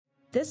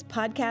This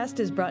podcast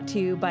is brought to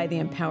you by the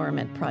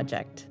Empowerment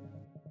Project.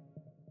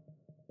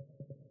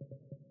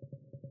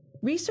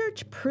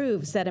 Research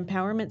proves that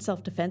empowerment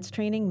self-defense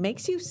training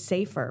makes you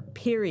safer,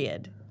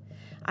 period.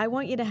 I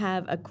want you to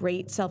have a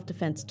great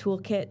self-defense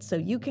toolkit so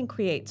you can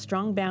create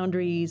strong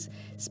boundaries,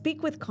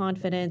 speak with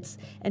confidence,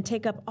 and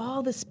take up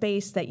all the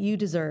space that you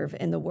deserve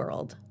in the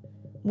world.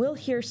 We'll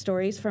hear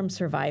stories from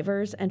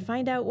survivors and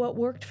find out what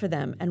worked for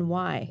them and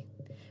why.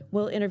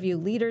 We'll interview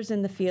leaders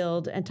in the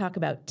field and talk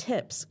about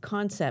tips,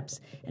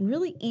 concepts, and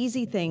really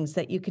easy things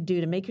that you could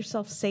do to make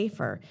yourself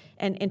safer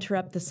and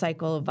interrupt the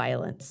cycle of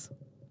violence.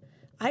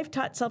 I've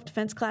taught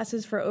self-defense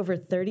classes for over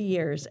 30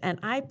 years, and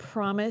I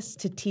promise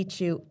to teach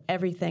you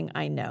everything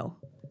I know.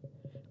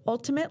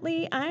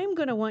 Ultimately, I'm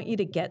going to want you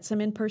to get some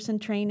in-person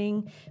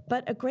training,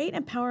 but a great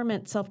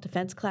empowerment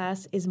self-defense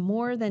class is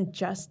more than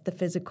just the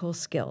physical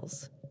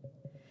skills.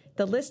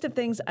 The list of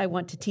things I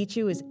want to teach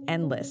you is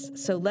endless,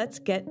 so let's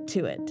get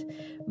to it.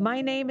 My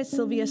name is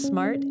Sylvia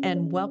Smart,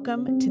 and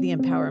welcome to the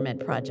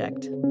Empowerment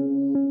Project.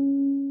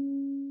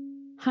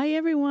 Hi,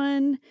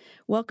 everyone.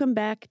 Welcome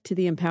back to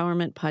the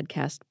Empowerment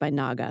Podcast by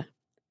Naga.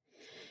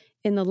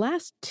 In the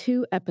last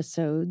 2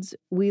 episodes,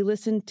 we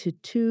listened to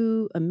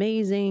 2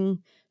 amazing,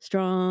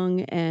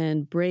 strong,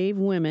 and brave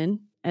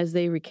women as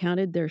they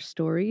recounted their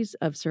stories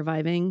of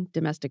surviving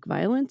domestic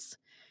violence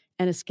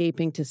and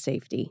escaping to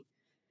safety.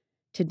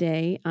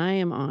 Today, I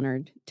am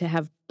honored to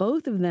have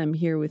both of them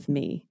here with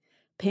me.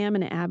 Pam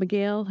and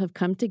Abigail have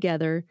come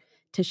together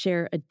to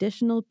share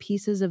additional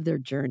pieces of their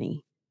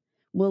journey.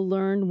 We'll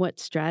learn what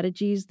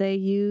strategies they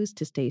use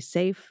to stay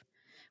safe.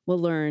 We'll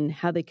learn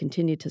how they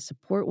continue to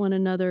support one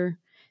another,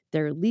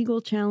 their legal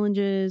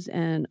challenges,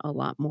 and a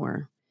lot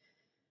more.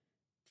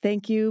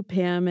 Thank you,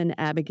 Pam and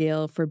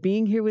Abigail, for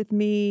being here with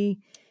me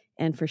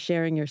and for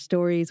sharing your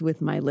stories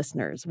with my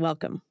listeners.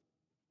 Welcome.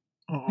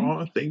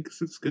 Aw,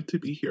 thanks. It's good to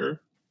be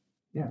here.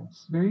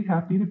 Yes, very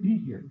happy to be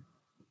here.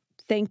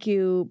 Thank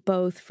you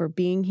both for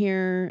being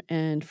here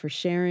and for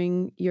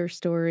sharing your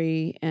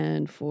story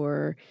and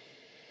for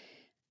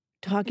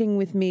talking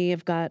with me.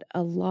 I've got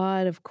a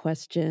lot of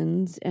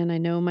questions, and I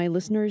know my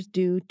listeners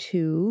do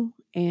too.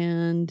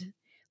 And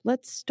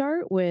let's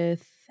start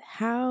with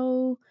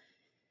how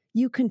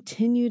you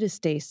continue to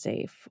stay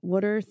safe.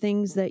 What are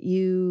things that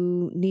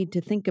you need to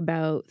think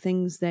about,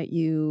 things that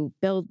you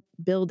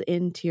build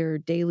into your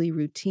daily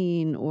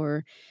routine,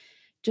 or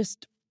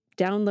just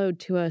download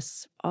to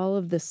us all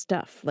of this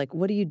stuff? Like,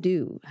 what do you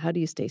do? How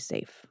do you stay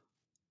safe?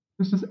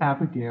 This is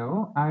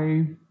Abigail.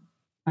 I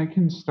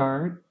can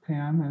start.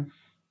 Pam,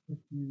 if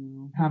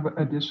you have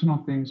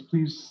additional things,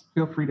 please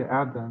feel free to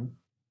add them.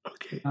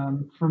 Okay.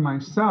 For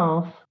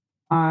myself,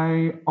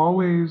 I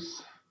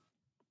always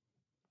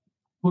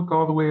look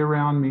all the way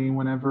around me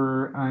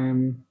whenever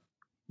I'm,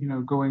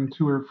 going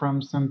to or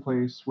from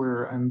someplace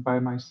where I'm by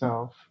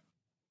myself.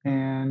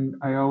 And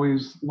I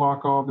always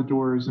lock all the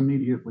doors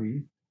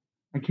immediately.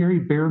 I carry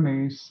bear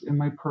mace in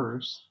my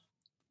purse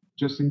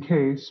just in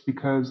case,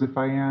 because if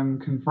I am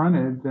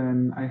confronted,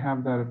 then I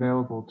have that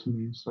available to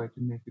me so I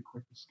can make a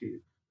quick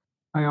escape.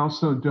 I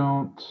also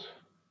don't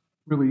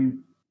really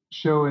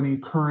show any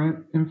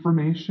current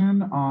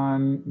information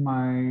on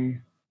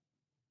my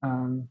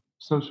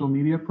social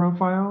media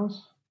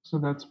profiles, so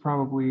that's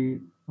probably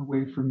a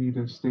way for me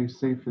to stay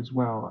safe as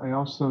well. I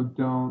also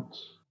don't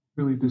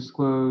really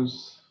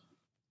disclose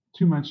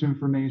too much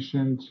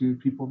information to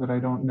people that I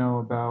don't know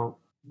about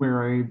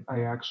where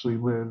I actually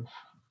live,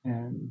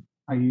 and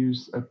I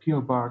use a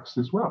P.O. box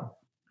as well.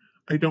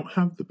 I don't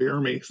have the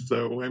bear mace,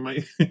 so I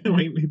might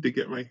need to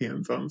get my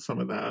hands on some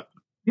of that.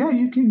 Yeah,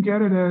 you can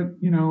get it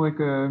at, like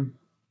a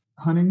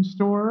hunting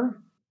store.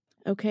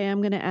 Okay,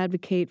 I'm going to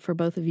advocate for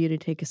both of you to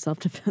take a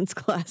self-defense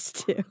class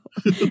too.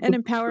 An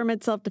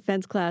empowerment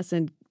self-defense class,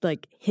 and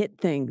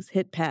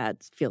hit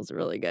pads feels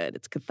really good.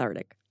 It's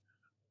cathartic.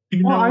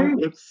 I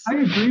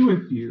agree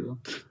with you.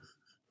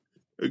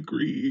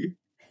 Agree.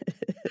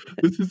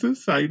 This is a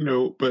side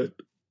note, but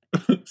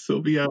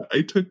Sylvia,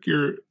 I took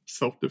your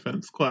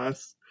self-defense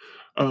class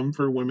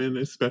for women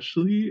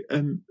especially,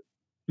 and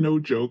no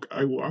joke,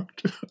 I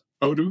walked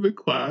out of the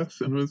class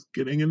and was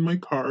getting in my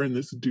car, and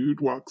this dude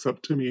walks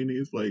up to me and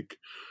he's like,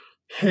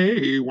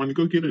 "Hey, want to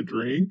go get a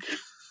drink?"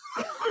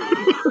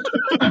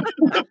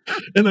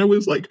 And I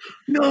was like,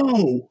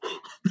 "No."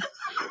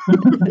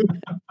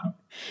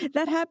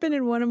 That happened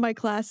in one of my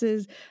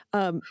classes.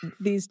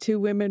 These 2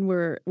 women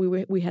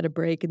we had a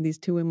break, and these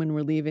 2 women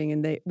were leaving,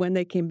 and when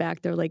they came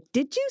back, they're like,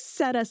 "Did you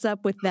set us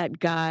up with that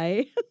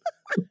guy?"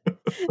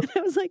 And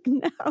I was like,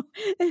 "No."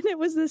 And it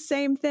was the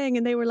same thing.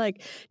 And they were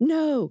like,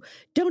 "No,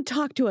 don't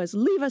talk to us.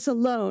 Leave us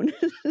alone."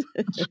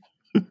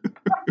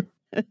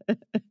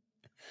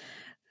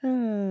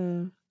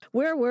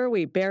 Where were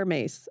we? Bear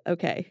mace.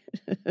 Okay.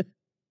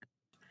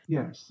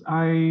 Yes,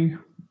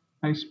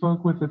 I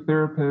spoke with a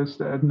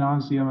therapist ad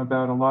nauseum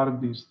about a lot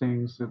of these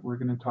things that we're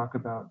going to talk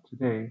about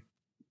today.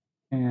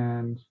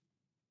 And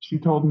she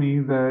told me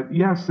that,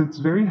 yes, it's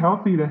very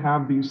healthy to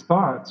have these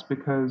thoughts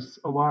because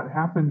a lot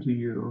happened to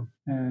you.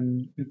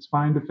 And it's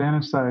fine to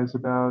fantasize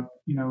about,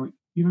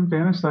 even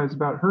fantasize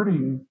about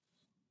hurting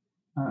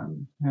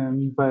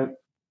But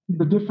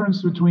the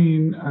difference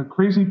between a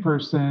crazy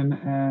person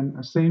and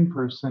a sane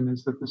person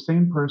is that the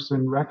sane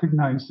person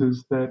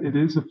recognizes that it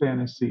is a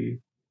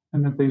fantasy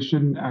and that they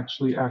shouldn't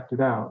actually act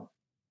it out.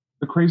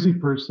 The crazy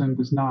person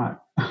does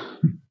not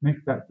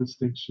make that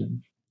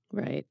distinction.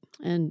 Right.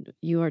 And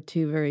you are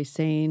two very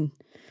sane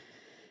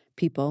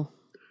people.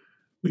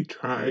 We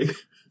try.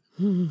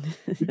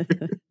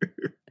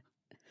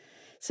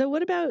 So,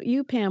 what about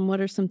you, Pam? What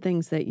are some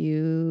things that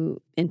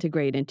you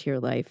integrate into your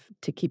life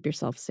to keep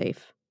yourself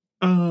safe?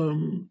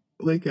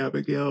 Like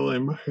Abigail,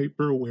 I'm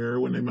hyper aware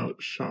when I'm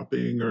out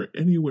shopping or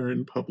anywhere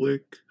in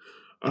public.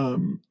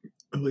 Um,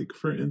 like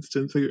for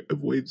instance, I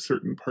avoid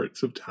certain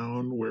parts of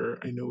town where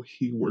I know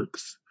he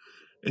works.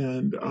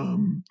 And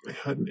I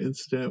had an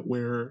incident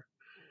where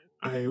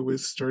I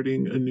was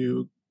starting a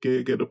new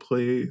gig at a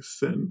place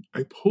and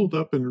I pulled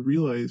up and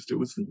realized it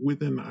was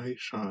within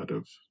eyeshot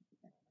of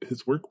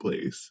his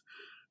workplace,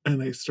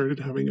 and I started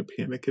having a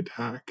panic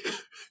attack.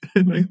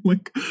 And I'm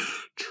like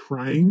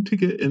trying to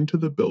get into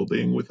the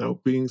building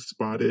without being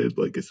spotted,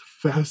 like as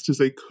fast as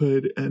I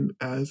could. And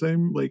as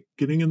I'm like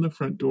getting in the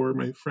front door,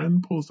 my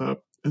friend pulls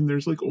up and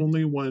there's like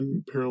only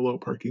one parallel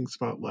parking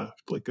spot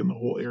left, like in the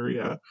whole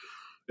area.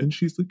 And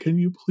she's like, "Can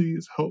you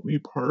please help me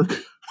park?"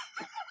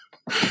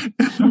 And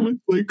I was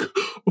like,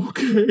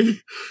 "Okay."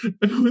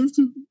 I was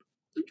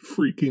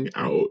freaking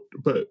out,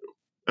 but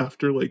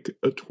after like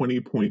a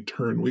 20-point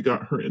turn, we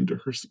got her into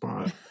her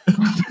spot.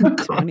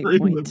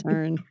 20-point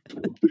turn.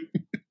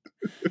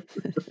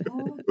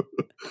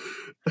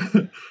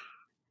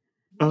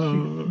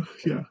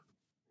 Yeah.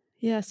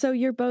 Yeah. So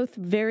you're both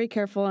very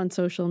careful on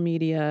social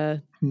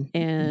media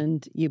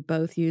and you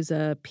both use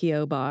a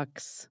P.O.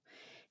 box.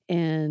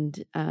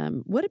 And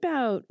what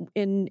about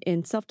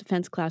in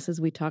self-defense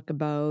classes, we talk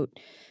about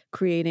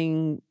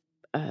creating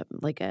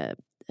like a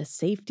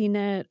safety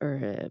net or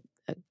a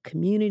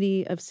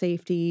community of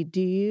safety.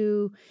 Do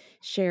you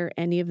share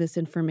any of this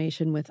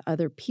information with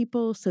other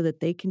people so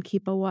that they can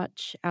keep a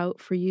watch out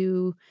for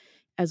you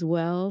as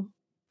well?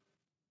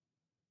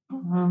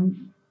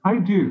 I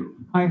do.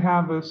 I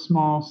have a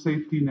small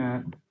safety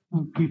net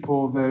of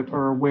people that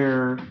are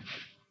aware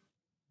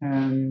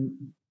and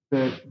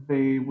that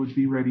they would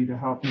be ready to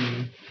help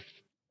me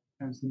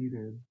as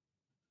needed.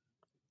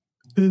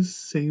 The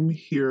same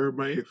here.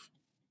 My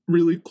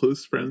really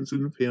close friends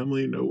and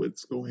family know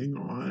what's going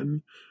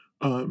on.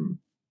 Um,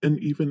 and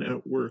even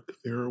at work,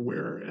 they're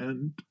aware,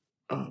 and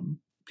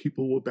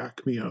people will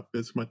back me up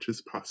as much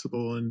as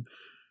possible. And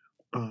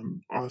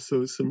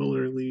also,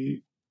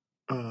 similarly,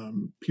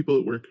 people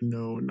at work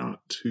know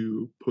not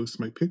to post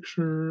my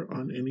picture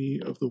on any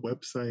of the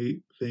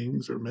website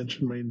things or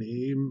mention my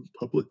name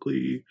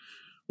publicly,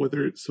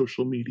 whether it's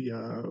social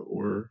media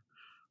or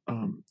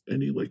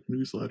any like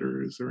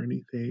newsletters or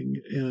anything.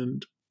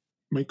 And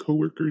my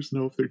coworkers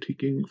know if they're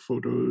taking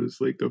photos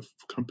like of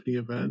company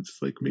events,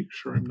 like make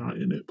sure I'm not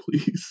in it,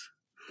 please.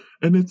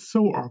 And it's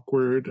so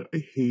awkward. I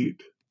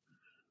hate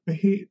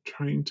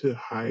trying to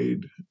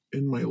hide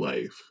in my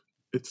life.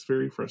 It's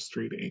very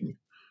frustrating.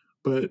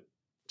 But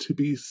to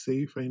be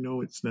safe, I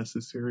know it's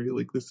necessary.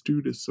 Like this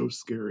dude is so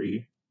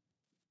scary.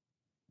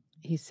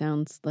 He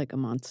sounds like a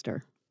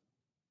monster.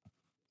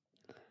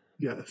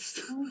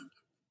 Yes.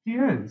 He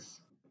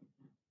is.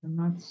 And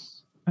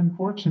that's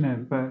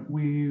unfortunate, but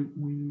we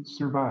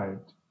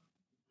survived.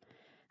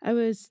 I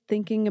was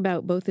thinking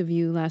about both of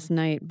you last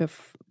night,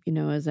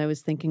 as I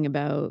was thinking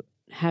about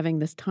having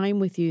this time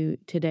with you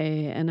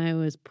today, and I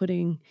was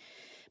putting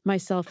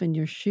myself in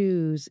your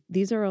shoes.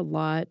 These are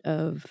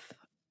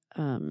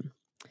um,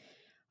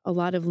 a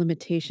lot of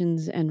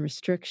limitations and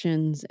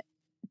restrictions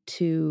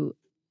to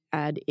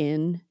add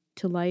in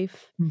to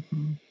life,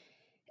 Mm-hmm.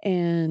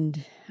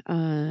 and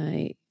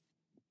I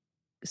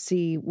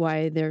see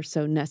why they're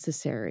so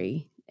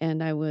necessary.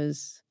 And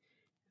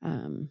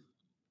um,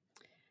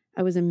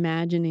 I was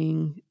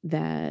imagining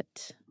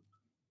that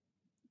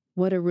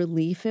what a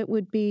relief it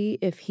would be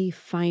if he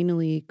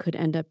finally could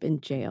end up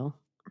in jail.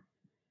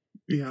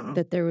 Yeah.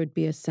 That there would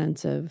be a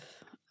sense of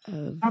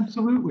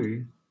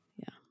Absolutely.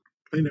 Yeah.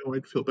 I know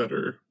I'd feel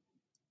better.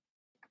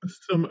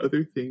 Some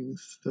other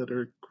things that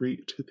are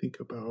great to think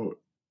about,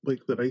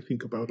 like that I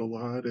think about a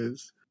lot,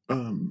 is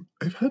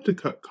I've had to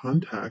cut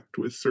contact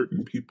with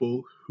certain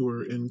people who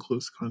are in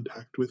close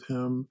contact with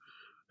him.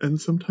 And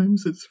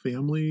sometimes it's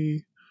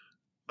family,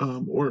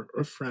 or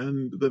a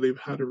friend that I've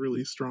had a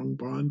really strong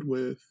bond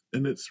with,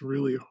 and it's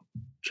really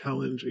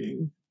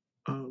challenging.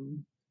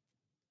 Um,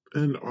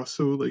 and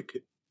also, like,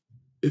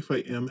 if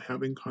I am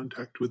having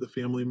contact with a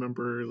family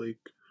member, like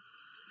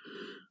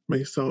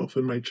myself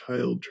and my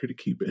child, try to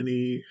keep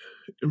any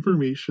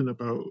information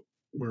about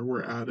where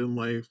we're at in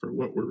life or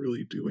what we're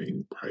really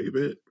doing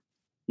private,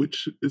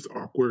 which is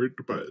awkward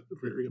but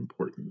very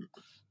important.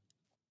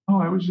 Oh,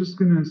 I was just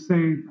going to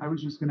say, I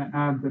was just going to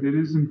add that it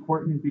is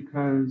important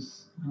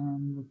because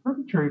the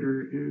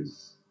perpetrator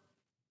is,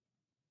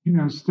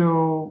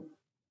 still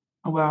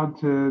allowed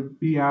to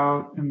be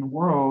out in the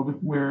world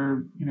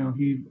where,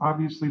 he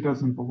obviously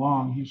doesn't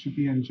belong. He should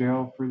be in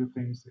jail for the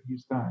things that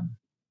he's done.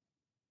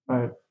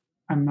 But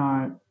I'm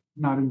not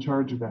not in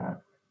charge of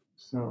that.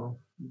 So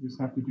we just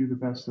have to do the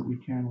best that we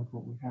can with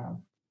what we have.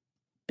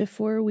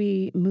 Before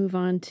we move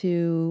on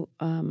to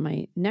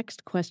my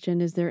next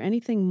question, is there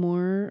anything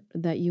more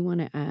that you want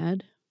to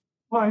add?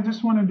 Well, I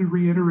just wanted to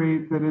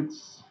reiterate that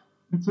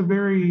it's a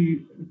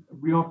very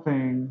real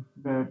thing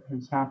that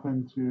has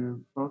happened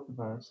to both of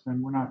us,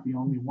 and we're not the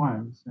only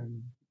ones.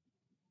 And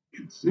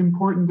it's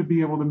important to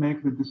be able to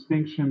make the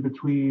distinction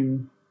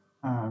between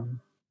um,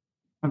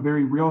 a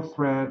very real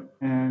threat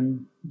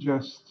and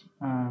just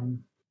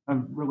a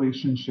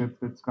relationship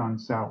that's gone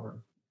sour.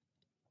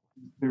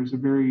 There's a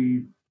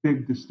very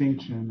big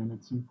distinction, and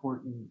it's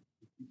important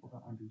for people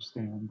to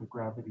understand the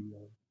gravity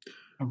of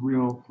a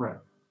real threat.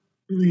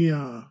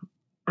 Yeah,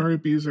 our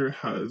abuser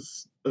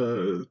has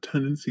a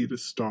tendency to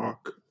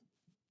stalk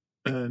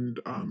and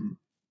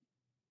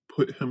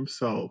put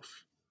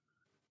himself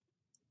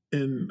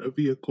in a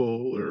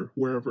vehicle or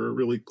wherever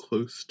really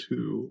close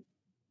to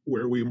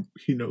where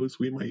he knows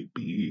we might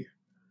be,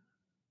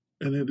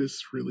 and it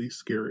is really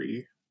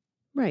scary.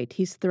 Right,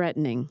 he's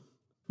threatening.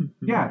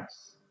 Mm-hmm.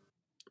 Yes.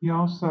 He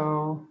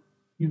also,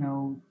 you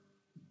know,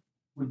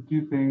 would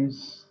do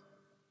things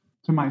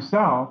to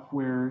myself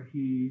where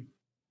he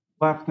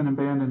left an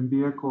abandoned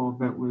vehicle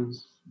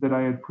that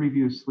I had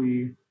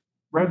previously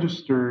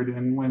registered,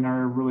 and when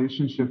our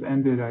relationship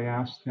ended I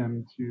asked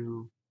him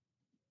to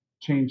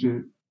change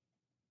it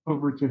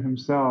over to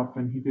himself,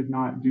 and he did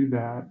not do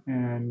that,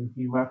 and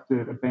he left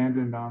it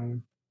abandoned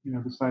on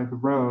the side of the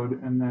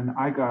road, and then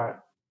I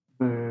got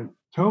the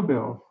tow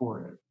bill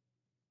for it,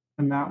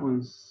 and that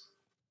was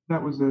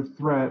a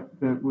threat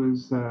that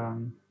was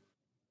done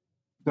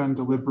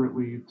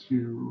deliberately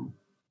to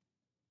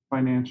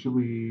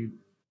financially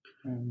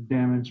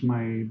damage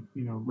my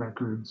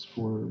records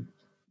for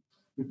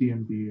the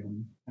DMV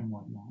and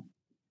whatnot.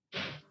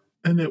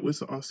 And it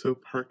was also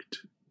parked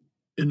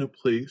in a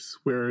place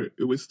where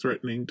it was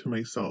threatening to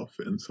myself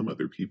and some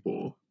other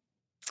people.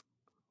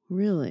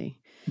 Really?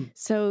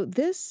 So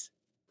this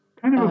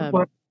kind of a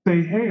plug to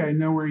say, hey, I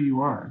know where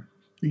you are.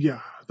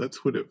 Yeah,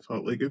 that's what it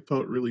felt like. It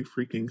felt really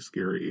freaking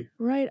scary.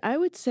 Right. I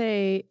would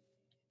say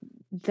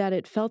that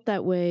it felt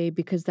that way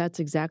because that's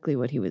exactly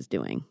what he was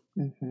doing.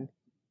 Mm-hmm.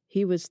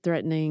 He was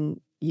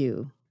threatening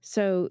you.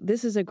 So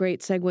this is a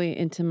great segue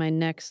into my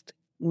next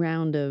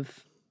round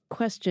of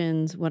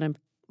questions. What I'm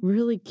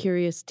really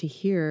curious to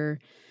hear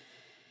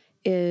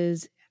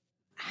is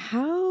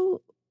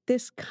how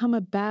this come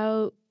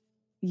about,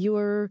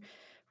 your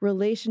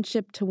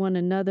relationship to one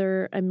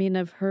another. I mean,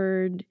 I've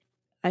heard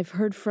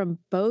from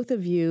both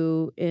of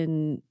you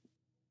in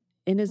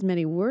as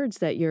many words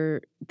that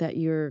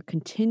you're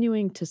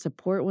continuing to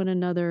support one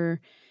another,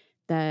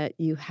 that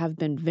you have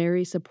been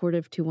very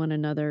supportive to one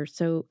another.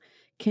 So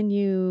can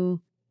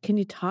you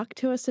talk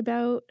to us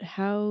about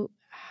how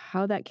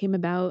that came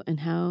about and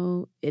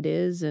how it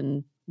is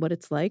and what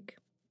it's like?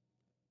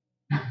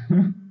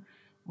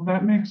 Well,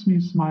 that makes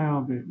me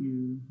smile that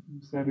you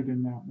said it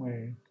in that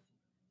way.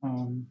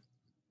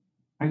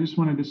 I just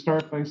wanted to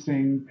start by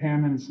saying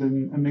Pam is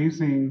an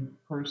amazing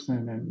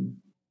person, and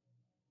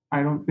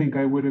I don't think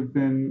I would have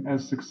been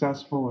as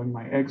successful in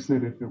my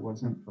exit if it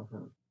wasn't for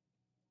her.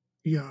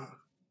 Yeah.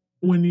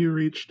 When you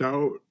reached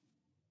out,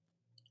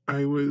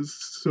 I was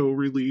so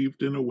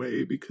relieved in a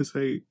way because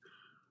it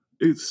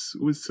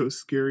was so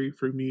scary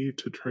for me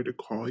to try to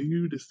call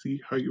you to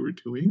see how you were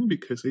doing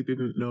because I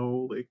didn't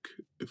know like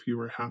if you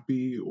were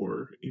happy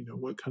or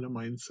what kind of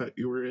mindset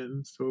you were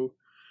in. So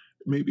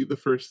maybe the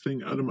first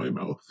thing out of my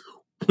mouth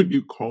when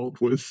you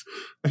called was,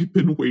 I've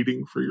been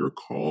waiting for your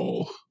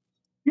call.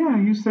 Yeah,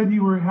 you said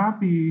you were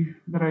happy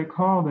that I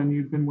called, and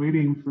you'd been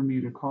waiting for me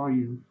to call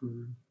you for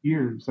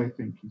years, I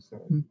think you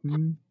said.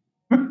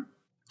 Mm-hmm.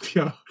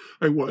 Yeah,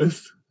 I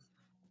was.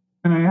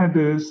 And I had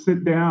to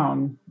sit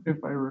down,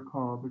 if I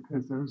recall,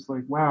 because I was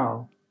like,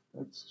 wow,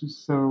 that's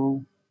just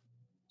so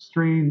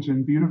strange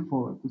and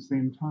beautiful at the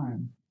same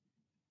time.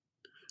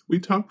 We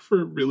talked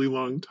for a really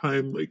long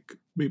time, like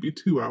maybe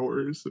 2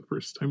 hours the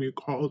first time you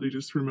called. I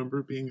just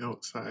remember being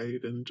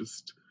outside and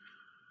just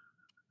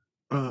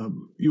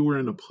you were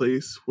in a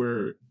place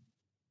where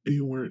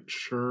you weren't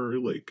sure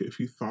like if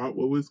you thought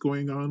what was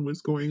going on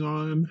was going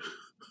on.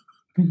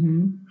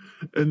 Mm-hmm.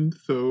 And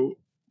so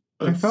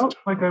I felt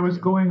like I was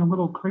going a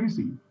little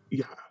crazy.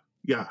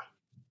 Yeah.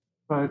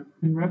 But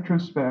in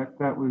retrospect,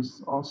 that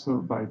was also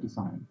by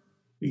design.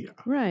 Yeah.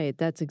 Right.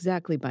 That's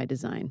exactly by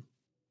design.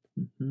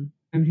 Mm-hmm.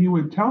 And he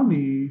would tell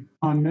me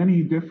on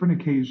many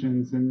different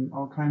occasions in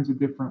all kinds of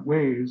different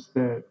ways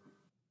that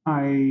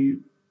I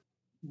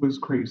was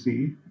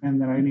crazy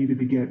and that I needed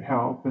to get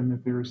help and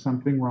that there was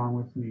something wrong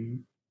with me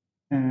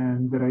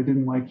and that I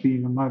didn't like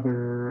being a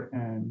mother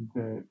and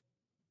that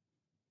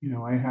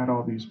I had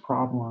all these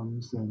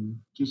problems and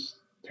just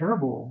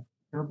terrible,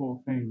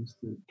 terrible things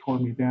that tore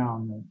me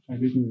down that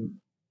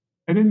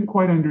I didn't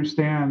quite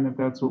understand that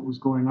that's what was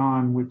going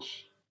on,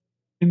 which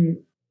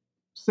in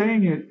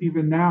saying it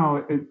even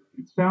now, it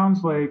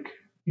sounds like,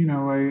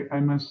 I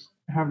must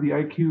have the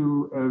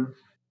IQ of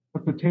a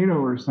potato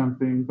or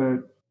something.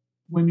 But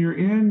when you're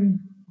in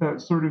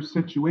that sort of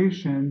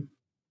situation,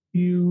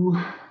 you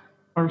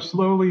are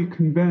slowly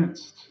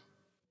convinced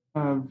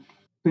of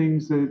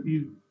things that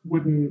you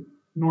wouldn't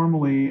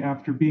normally,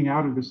 after being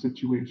out of the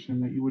situation,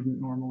 that you wouldn't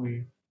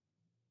normally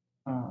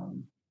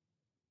um,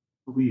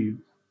 believe.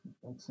 If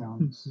that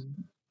sounds.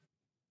 Mhm.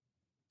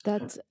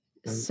 That's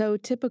so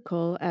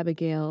typical,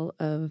 Abigail,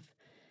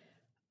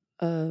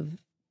 of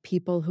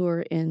people who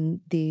are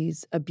in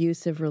these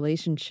abusive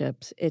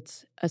relationships.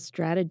 It's a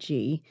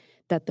strategy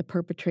that the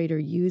perpetrator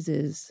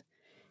uses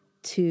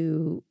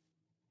to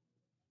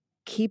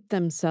keep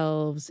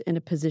themselves in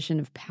a position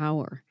of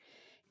power.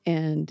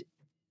 And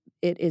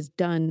it is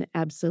done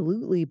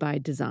absolutely by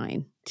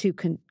design to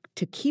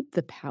keep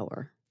the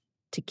power,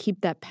 to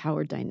keep that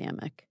power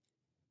dynamic.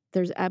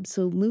 There's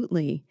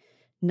absolutely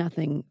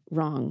nothing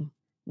wrong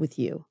with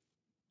you.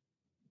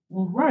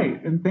 Well,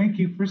 right, and thank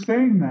you for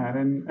saying that.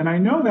 And I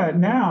know that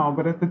now,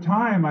 but at the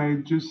time,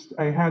 I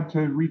had to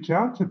reach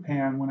out to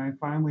Pam when I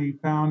finally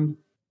found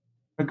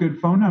a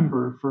good phone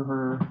number for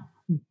her,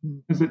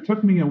 Mhm. because it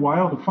took me a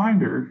while to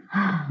find her.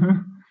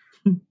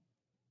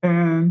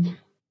 And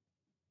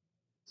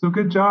so,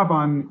 good job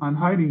on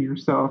hiding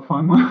yourself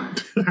online.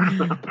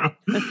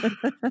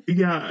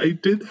 Yeah, I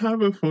did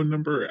have a phone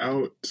number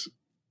out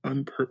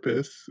on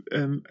purpose,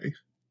 and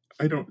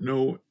I don't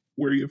know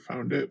where you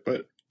found it,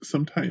 but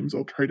sometimes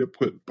I'll try to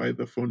put by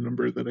the phone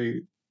number that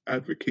I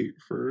advocate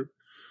for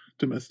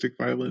domestic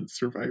violence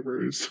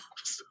survivors.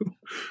 So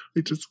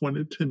I just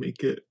wanted to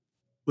make it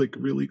like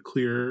really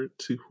clear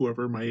to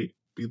whoever might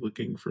be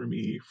looking for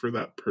me for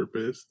that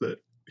purpose that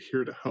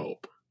here to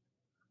help.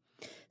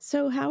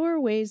 So, how are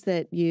ways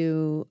that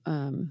you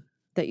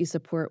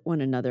support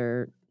one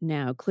another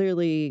now?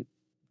 Clearly,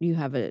 you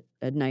have a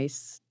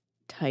nice,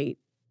 tight,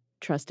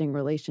 trusting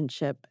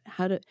relationship.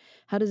 How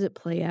does it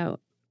play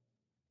out?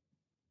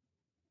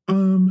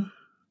 Um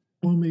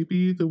well,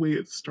 maybe the way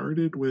it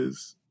started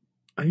was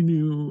I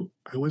knew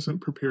I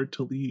wasn't prepared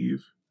to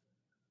leave,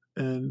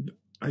 and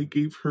I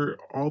gave her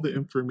all the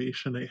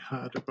information I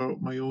had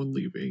about my own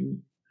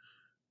leaving,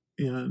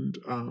 and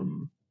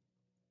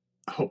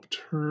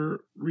helped her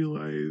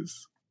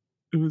realize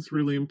it was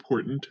really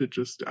important to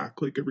just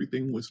act like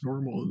everything was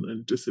normal and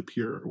then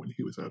disappear when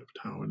he was out of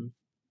town.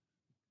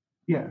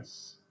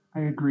 Yes,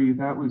 I agree.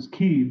 That was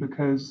key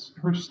because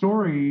her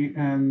story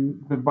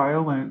and the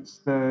violence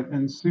that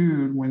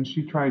ensued when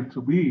she tried to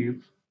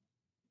leave,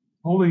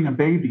 holding a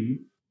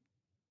baby,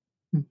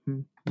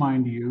 Hmm.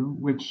 mind you,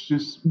 which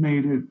just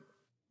made it,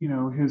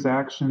 his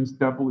actions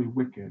doubly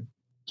wicked.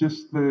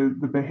 Just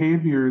the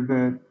behavior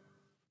that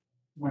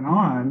went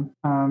on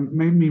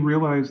made me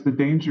realize the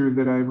danger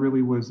that I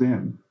really was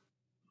in.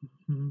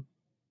 Hmm.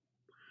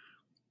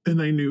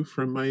 And I knew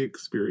from my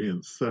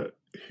experience that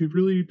he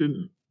really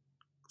didn't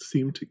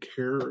seem to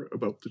care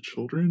about the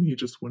children. He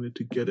just wanted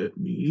to get at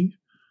me.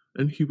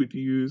 And he would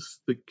use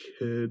the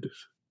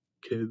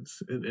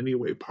kids in any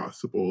way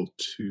possible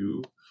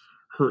to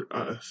hurt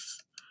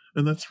us.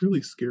 And that's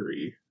really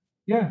scary.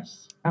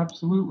 Yes,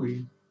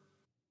 absolutely.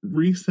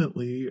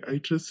 Recently, I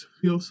just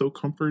feel so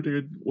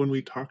comforted when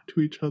we talk to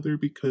each other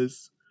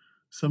because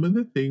some of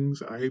the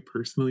things I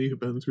personally have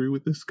been through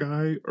with this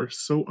guy are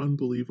so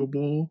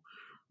unbelievable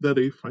that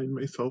I find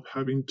myself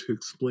having to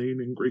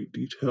explain in great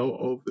detail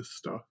all of this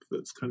stuff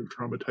that's kind of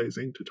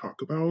traumatizing to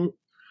talk about.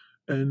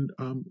 And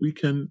we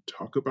can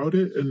talk about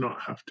it and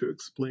not have to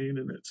explain.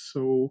 And it's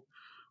so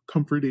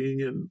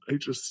comforting. And I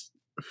just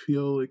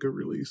feel like a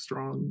really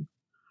strong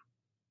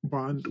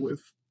bond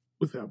with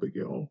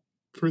Abigail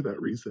for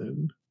that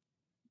reason.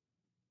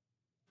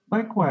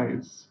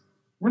 Likewise,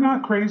 we're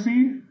not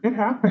crazy. It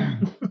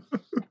happened.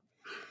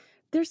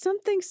 There's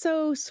something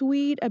so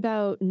sweet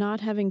about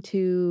not having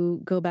to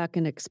go back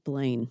and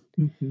explain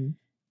Hmm.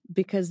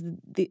 because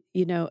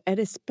and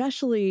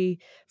especially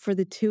for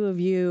the two of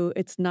you,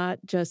 it's not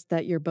just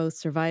that you're both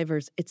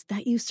survivors, it's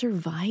that you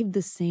survived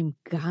the same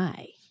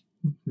guy.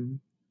 Hmm.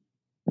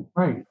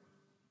 Right.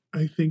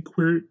 I think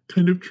we're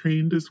kind of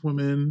trained as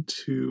women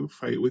to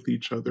fight with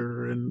each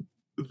other, and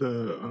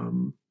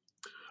the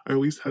I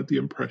always had the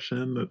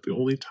impression that the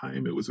only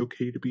time it was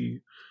okay to be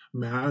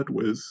mad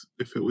was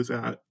if it was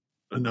at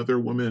another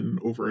woman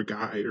over a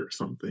guy or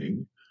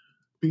something.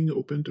 Being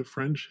open to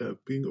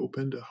friendship, being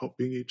open to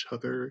helping each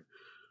other,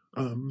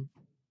 um,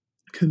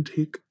 can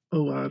take a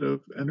lot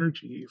of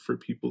energy for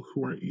people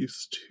who aren't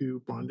used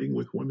to bonding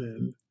with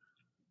women.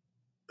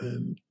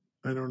 And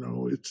I don't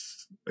know,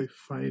 I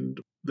find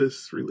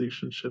this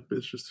relationship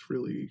is just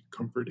really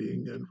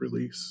comforting and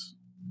really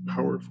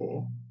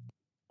powerful.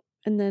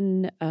 And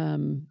then,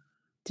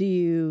 do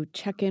you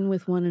check in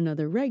with one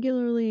another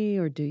regularly,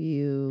 or do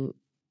you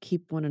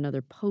keep one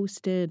another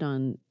posted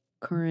on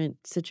current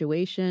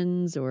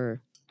situations,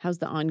 or how's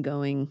the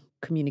ongoing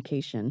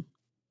communication?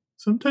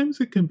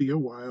 Sometimes it can be a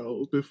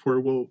while before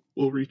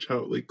we'll reach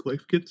out. Like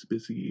life gets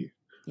busy.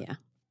 Yeah.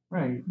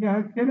 Right.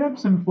 Yeah, it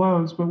ebbs and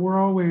flows, but we're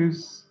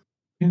always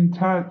in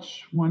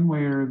touch one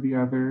way or the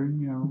other,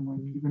 like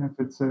Mhm. even if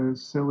it's a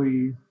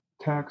silly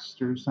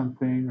text or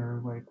something,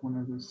 or like one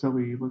of the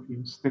silly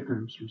looking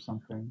stickers or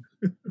something,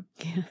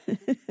 Yeah.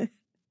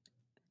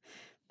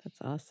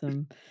 That's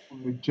awesome.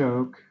 or a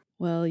joke.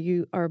 Well,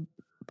 you are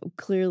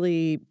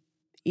Clearly,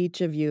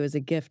 each of you is a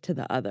gift to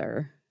the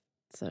other.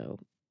 So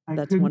I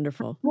that's couldn't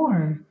wonderful. agree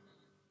more.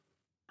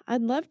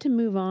 I'd love to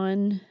move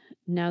on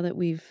now that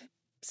we've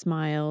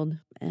smiled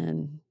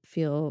and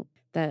feel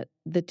that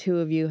the two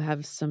of you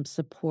have some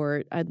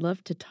support. I'd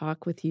love to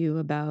talk with you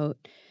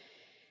about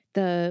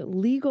the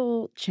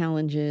legal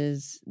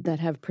challenges that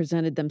have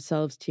presented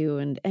themselves to you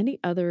and any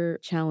other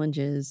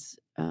challenges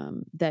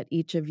that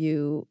each of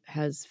you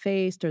has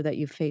faced or that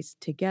you've faced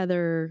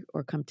together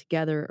or come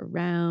together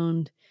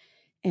around,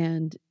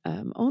 and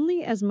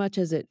only as much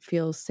as it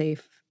feels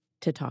safe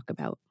to talk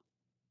about.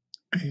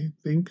 I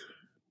think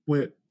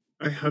what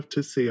I have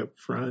to say up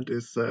front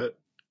is that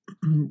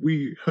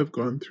we have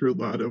gone through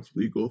a lot of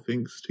legal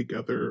things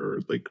together, or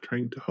like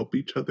trying to help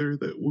each other,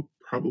 that we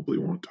probably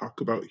won't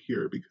talk about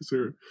here because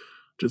they're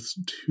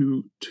just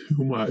too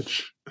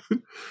much.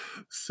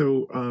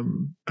 So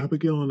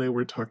Abigail and I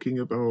were talking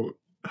about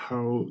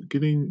how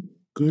getting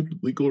good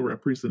legal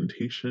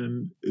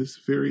representation is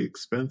very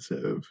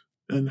expensive,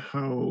 and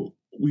how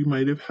we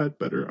might have had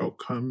better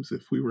outcomes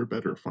if we were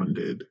better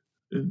funded.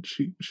 And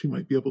she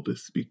might be able to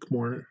speak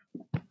more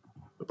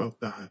about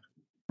that.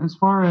 As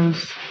far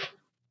as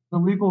the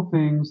legal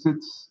things,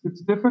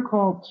 it's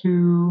difficult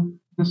to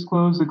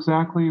disclose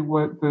exactly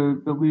what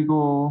the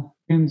legal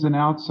ins and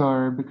outs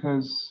are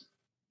because,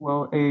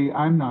 well,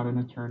 I'm not an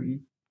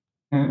attorney,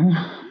 and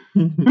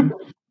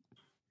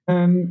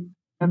and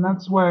and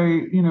that's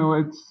why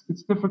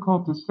it's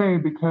difficult to say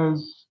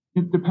because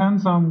it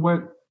depends on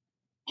what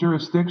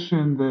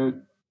jurisdiction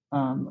that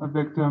a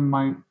victim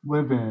might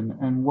live in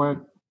and what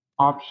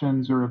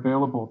options are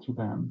available to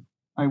them.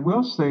 I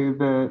will say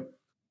that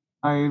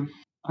I've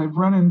I've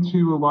run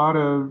into a lot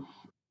of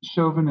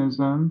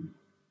chauvinism.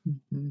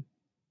 Mhm.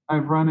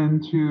 I've run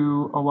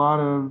into a lot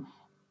of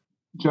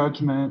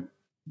judgment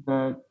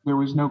that there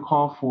was no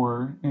call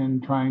for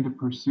in trying to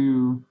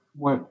pursue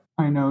what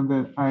I know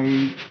that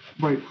I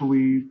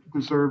rightfully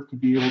deserve to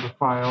be able to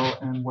file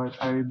and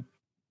what I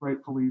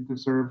rightfully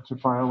deserve to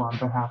file on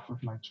behalf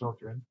of my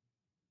children.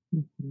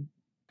 Mhm.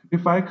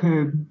 If I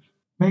could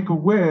make a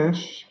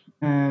wish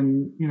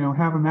and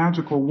have a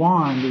magical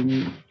wand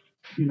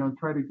and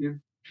try to give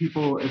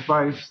people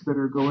advice that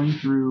are going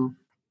through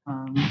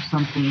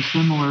something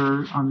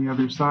similar on the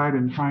other side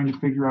and trying to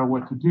figure out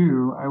what to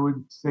do, I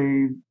would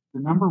say the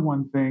number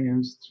one thing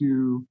is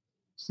to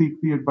seek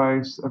the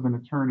advice of an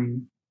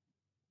attorney.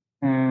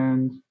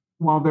 And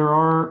while there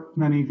are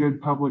many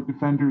good public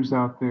defenders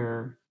out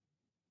there,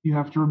 you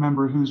have to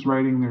remember who's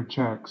writing their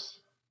checks.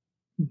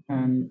 Mhm.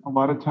 And a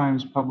lot of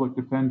times, public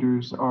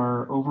defenders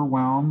are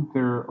overwhelmed,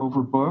 they're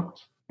overbooked,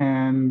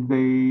 and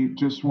they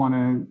just want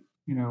to,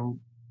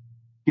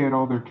 get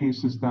all their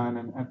cases done.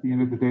 And at the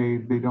end of the day,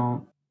 they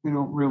don't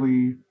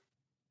really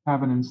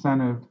have an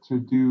incentive to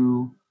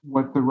do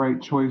what the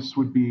right choice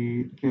would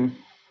be if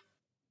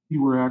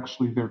you were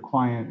actually their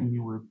client and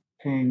you were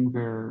paying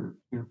their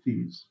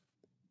fees.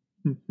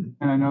 Mhm.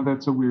 And I know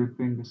that's a weird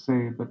thing to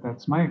say, but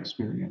that's my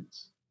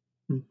experience.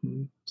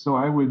 Mhm. So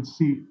I would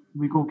seek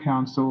legal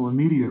counsel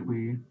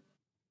immediately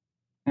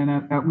and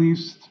at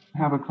least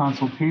have a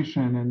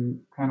consultation and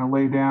kind of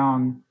lay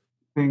down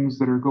things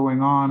that are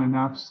going on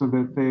enough so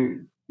that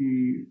the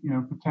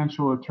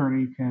potential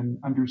attorney can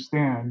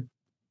understand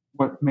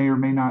what may or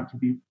may not to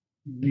be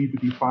need to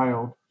be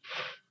filed,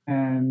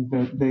 and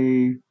that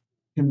they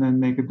can then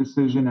make a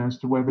decision as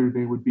to whether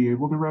they would be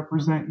able to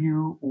represent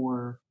you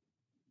or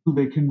who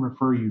they can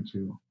refer you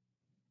to.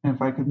 And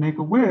if I could make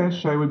a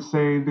wish, I would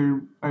say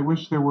I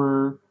wish there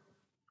were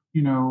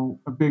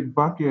a big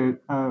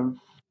bucket of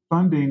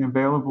funding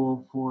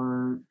available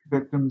for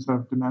victims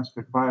of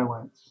domestic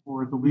violence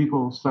or the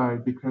legal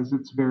side because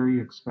it's very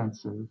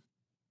expensive,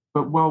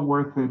 but well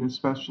worth it,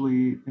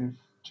 especially if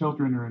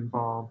children are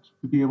involved,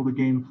 to be able to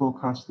gain full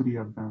custody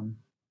of them.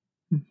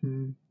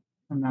 Mhm.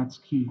 And that's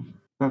key.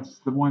 That's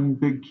the one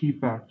big key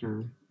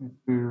factor. If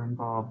they're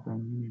involved,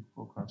 then you need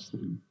full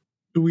custody.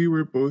 We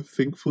were both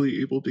thankfully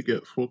able to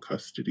get full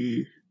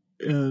custody,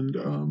 and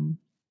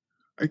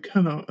I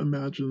cannot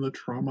imagine the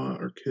trauma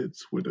our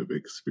kids would have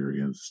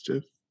experienced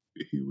if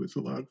he was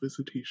allowed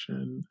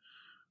visitation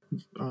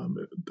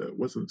that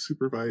wasn't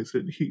supervised.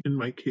 And he, in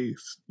my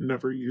case,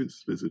 never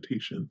used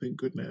visitation, thank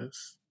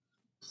goodness.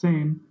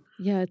 Same.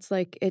 Yeah, it's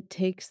like it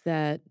takes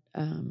that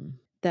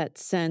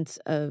sense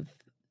of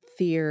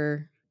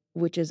fear,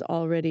 which is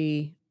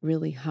already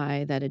really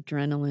high, that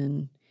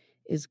adrenaline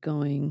is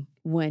going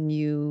when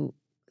you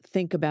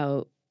think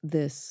about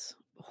this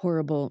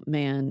horrible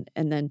man,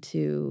 and then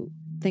to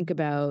think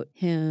about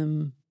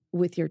him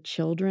with your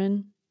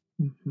children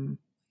Hmm.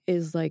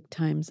 is like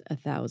times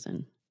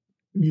 1,000.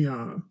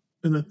 Yeah.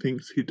 And the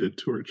things he did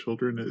to our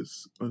children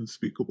is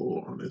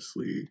unspeakable,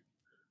 honestly.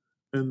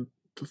 And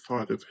the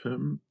thought of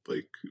him,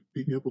 like,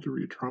 being able to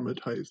re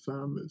traumatize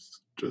them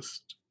is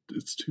just,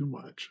 it's too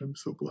much. I'm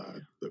so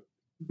glad that.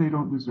 They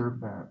don't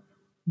deserve that.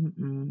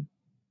 Mm-mm.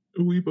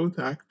 We both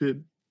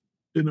acted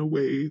in a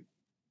way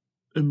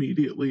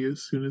immediately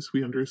as soon as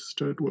we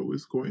understood what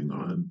was going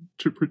on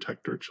to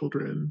protect our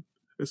children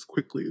as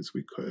quickly as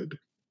we could.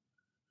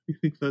 I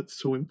think that's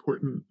so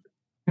important.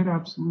 It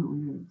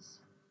absolutely is.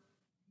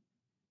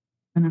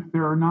 And if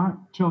there are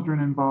not children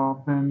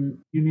involved, then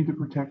you need to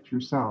protect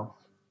yourself.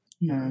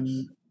 Yes. And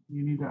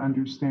you need to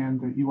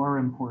understand that you are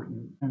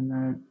important and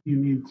that you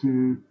need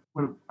to,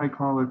 what I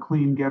call a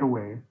clean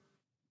getaway.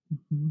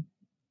 Hmm.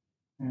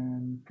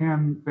 And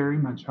Pam very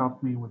much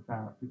helped me with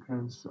that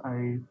because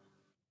I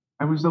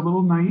was a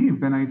little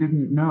naive and I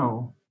didn't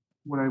know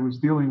what I was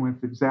dealing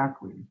with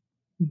exactly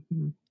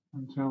Hmm.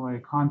 until I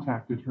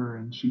contacted her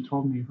and she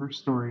told me her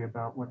story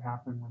about what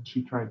happened when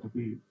she tried to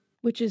leave.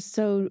 Which is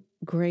so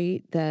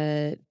great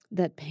that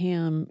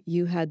Pam,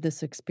 you had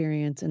this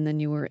experience and then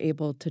you were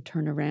able to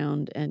turn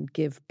around and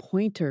give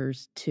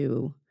pointers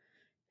to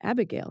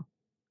Abigail.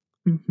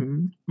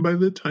 Hmm. By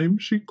the time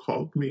she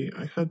called me,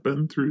 I had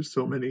been through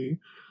so many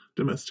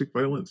domestic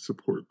violence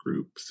support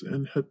groups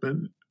and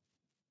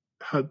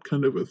had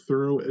kind of a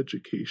thorough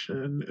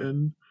education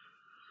in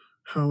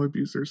how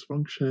abusers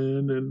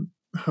function and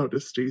how to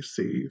stay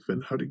safe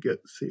and how to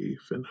get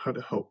safe and how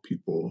to help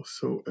people.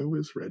 So I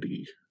was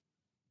ready.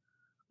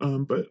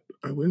 But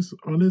I was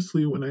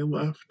honestly, when I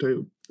left, I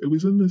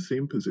was in the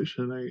same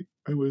position.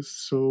 I was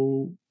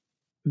so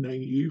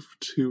naive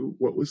to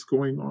what was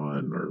going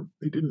on, or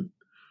I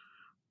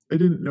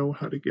didn't know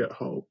how to get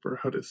help or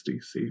how to stay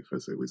safe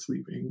as I was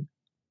leaving.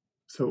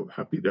 So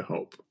happy to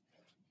help.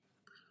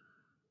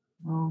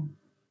 Well,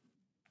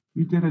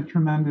 you did a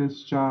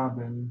tremendous job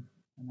and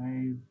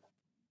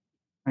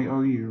I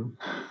owe you.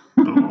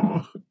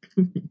 Oh,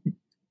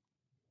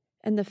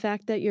 And the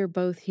fact that you're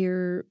both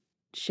here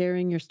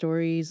sharing your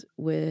stories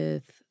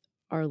with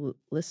our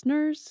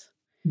listeners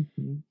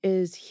mhm,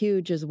 is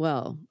huge as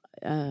well.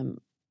 Um,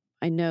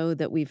 I know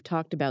that we've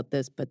talked about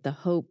this, but the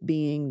hope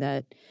being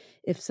that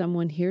if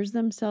someone hears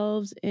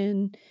themselves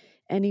in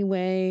any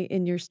way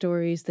in your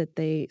stories, that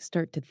they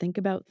start to think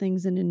about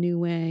things in a new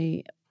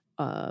way,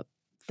 uh,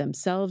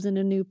 themselves in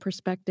a new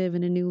perspective,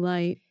 in a new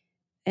light,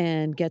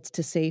 and gets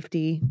to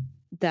safety.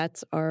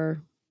 That's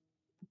our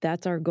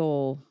that's our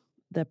goal,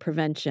 the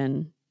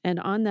prevention. And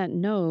on that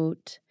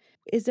note,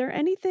 is there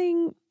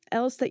anything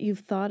else that you've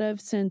thought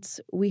of since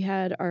we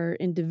had our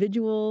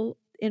individual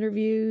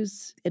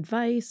interviews,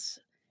 advice,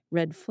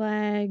 red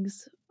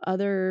flags,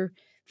 other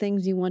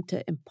things you want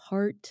to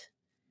impart?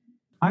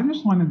 I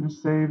just wanted to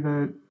say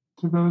that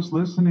to those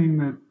listening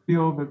that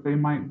feel that they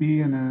might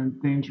be in a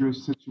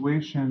dangerous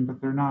situation,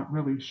 but they're not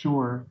really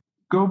sure,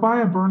 go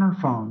buy a burner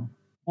phone,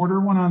 order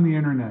one on the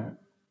internet,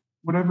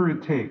 whatever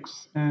it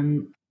takes,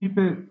 and keep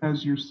it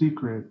as your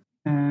secret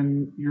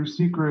and your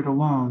secret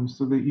alone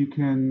so that you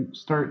can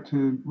start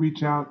to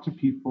reach out to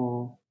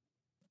people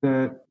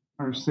that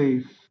are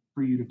safe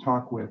for you to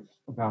talk with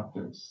about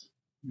this.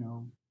 You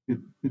know,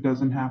 it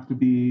doesn't have to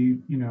be,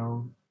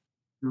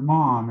 your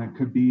mom. It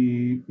could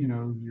be,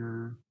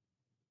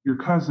 your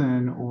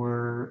cousin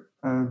or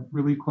a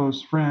really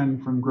close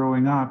friend from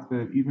growing up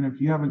that even if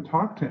you haven't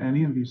talked to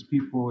any of these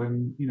people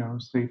in,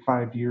 say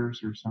 5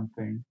 years or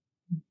something,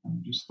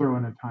 just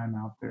throwing a time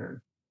out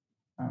there.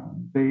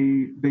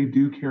 They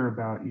do care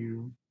about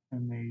you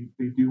and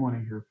they do want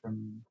to hear from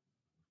you.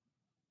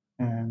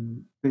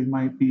 And they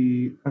might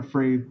be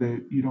afraid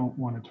that you don't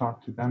want to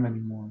talk to them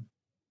anymore.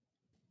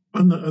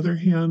 on the other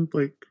hand,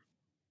 like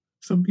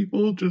some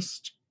people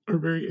just are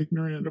very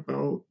ignorant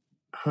about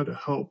how to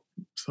help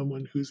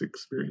someone who's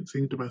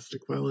experiencing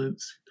domestic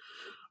violence.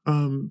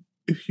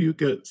 If you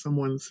get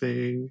someone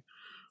saying,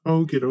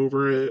 "Oh, get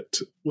over it,"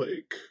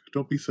 like,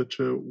 don't be such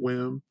a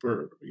wimp,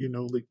 or,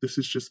 like, this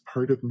is just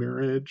part of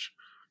marriage.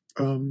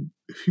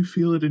 If you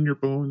feel it in your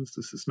bones,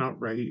 this is not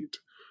right.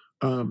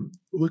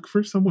 Look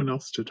for someone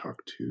else to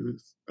talk to.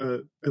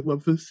 I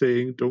love the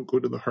saying, "Don't go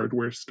to the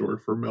hardware store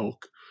for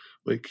milk."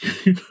 Like,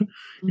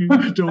 you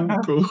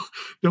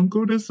don't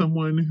go to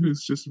someone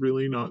who's just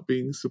really not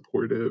being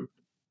supportive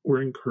or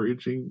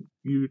encouraging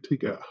you to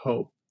get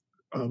help,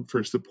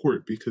 for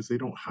support because they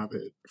don't have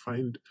it.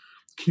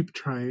 Keep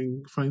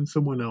trying, find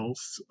someone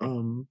else.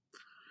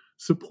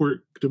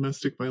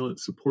 Domestic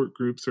violence support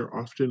groups are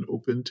often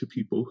open to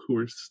people who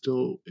are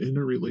still in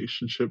a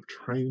relationship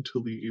trying to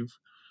leave,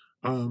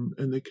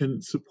 and they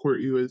can support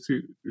you as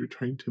you're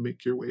trying to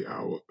make your way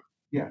out.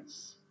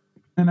 Yes.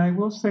 And I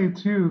will say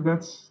too,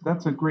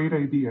 that's a great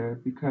idea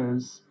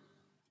because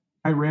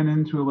I ran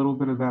into a little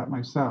bit of that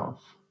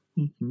myself.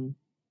 Hmm.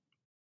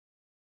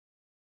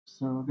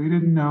 So they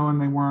didn't know and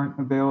they weren't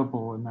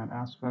available in that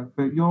aspect.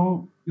 But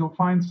you'll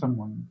find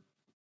someone.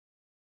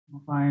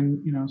 You'll find,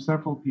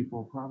 several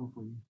people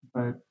probably.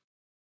 But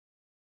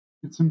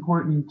it's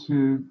important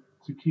to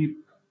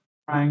keep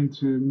trying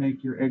to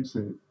make your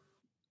exit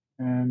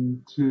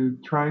and to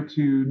try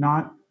to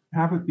not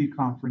have it be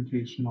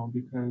confrontational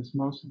because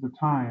most of the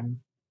time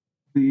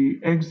the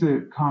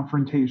exit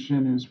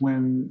confrontation is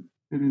when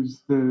it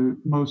is the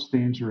most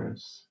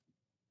dangerous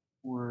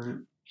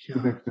for the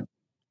Yeah. victim.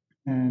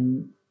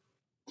 And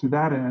to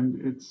that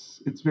end,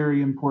 it's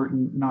very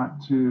important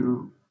not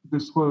to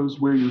disclose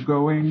where you're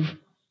going,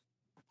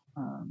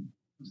 um,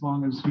 as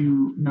long as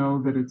you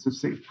know that it's a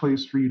safe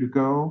place for you to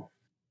go.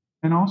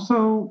 And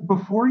also,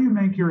 before you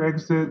make your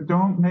exit,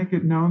 don't make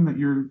it known that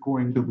you're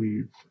going to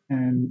leave.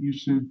 And you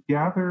should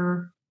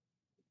gather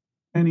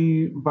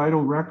any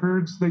vital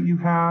records that you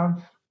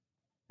have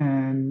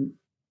and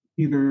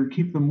either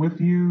keep them with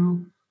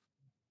you,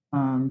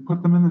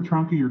 put them in the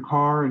trunk of your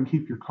car and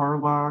keep your car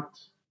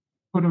locked,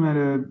 put them at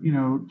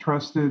a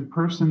trusted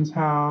person's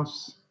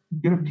house,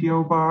 get a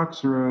PO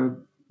box or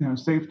a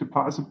safe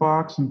deposit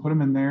box and put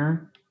them in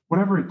there,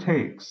 whatever it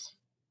takes,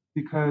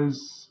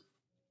 because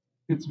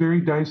it's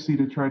very dicey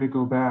to try to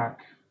go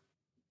back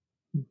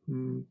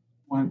Mm-hmm.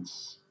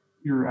 once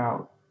you're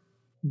out.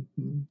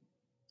 Mm-hmm.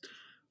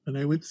 And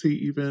I would say,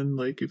 even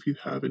like if you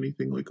have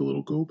anything like a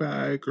little go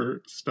bag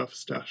or stuff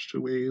stashed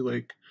away,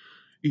 like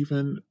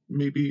even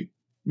maybe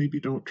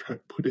don't try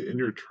put it in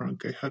your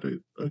trunk. I had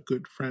a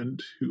good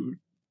friend who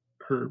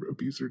her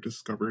abuser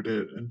discovered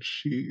it, and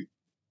she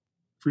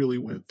really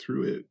went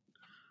through it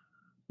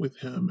with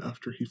him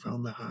after he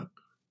found the hat.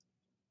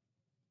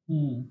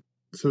 Hmm.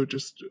 So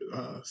just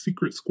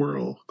secret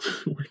squirrel,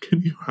 where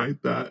can you hide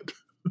that?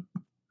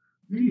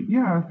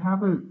 Yeah,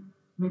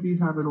 maybe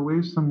have it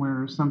away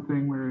somewhere or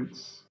something where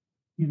it's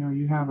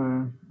you have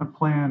a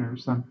plan or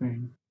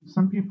something.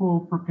 Some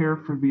people prepare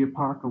for the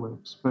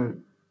apocalypse, but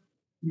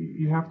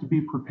you have to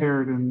be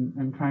prepared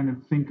and kind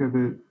of think of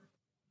it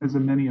as a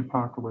mini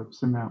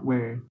apocalypse in that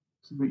way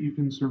so that you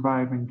can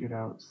survive and get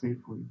out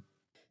safely.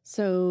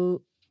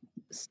 So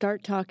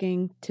start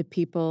talking to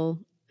people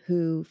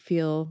who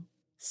feel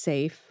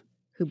safe,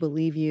 who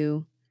believe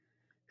you,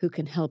 who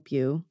can help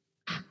you.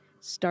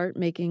 Start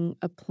making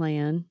a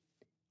plan.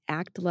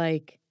 Act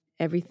like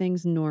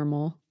everything's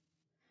normal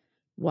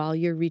while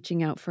you're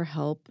reaching out for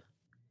help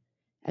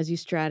as you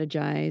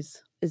strategize.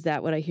 Is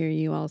that what I hear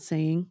you all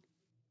saying?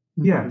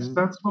 Yes, Mm-hmm.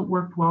 that's what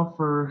worked well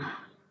for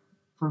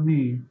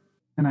me.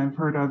 And I've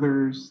heard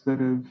others that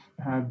have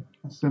had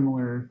a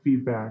similar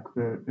feedback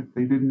that if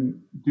they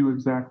didn't do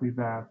exactly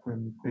that,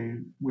 then they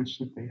wish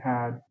that they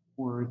had,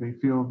 or they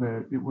feel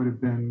that it would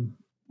have been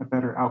a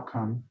better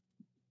outcome.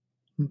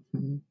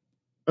 Mm-hmm.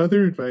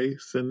 Other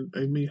advice, and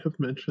I may have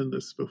mentioned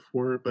this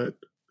before, but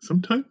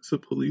sometimes the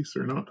police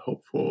are not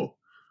helpful.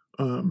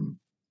 Um,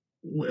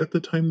 at the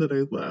time that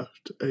I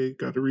left, I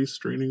got a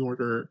restraining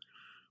order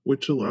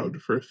which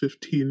allowed for a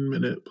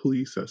 15-minute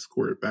police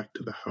escort back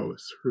to the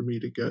house for me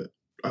to get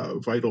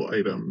vital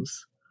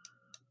items.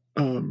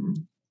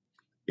 Um,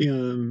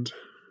 and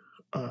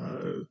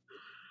uh,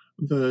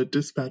 the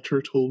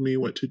dispatcher told me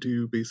what to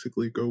do,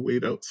 basically go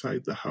wait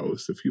outside the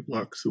house a few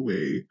blocks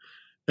away,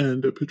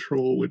 and a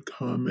patrol would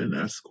come and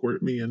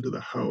escort me into the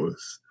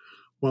house.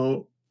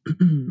 Well,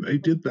 I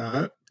did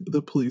that.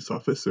 The police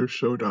officer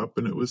showed up,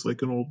 and it was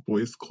like an old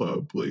boys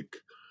club. Like,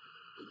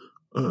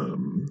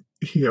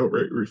 he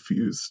outright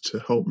refused to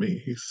help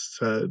me. He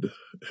said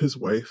his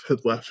wife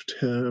had left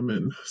him,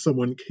 and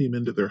someone came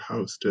into their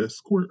house to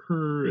escort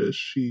her as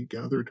she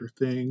gathered her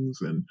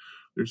things, and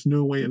there's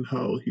no way in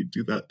hell he'd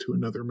do that to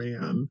another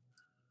man.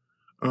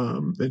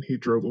 Then he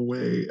drove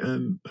away,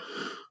 and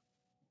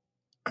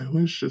I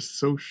was just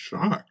so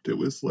shocked. It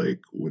was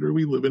like, what are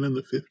we living in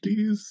the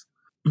 50s?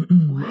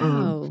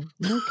 Wow,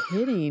 no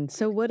kidding.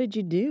 So what did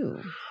you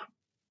do?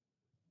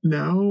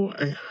 Now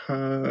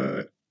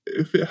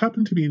if it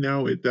happened to me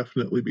now, I'd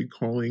definitely be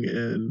calling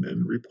in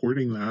and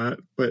reporting that.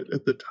 But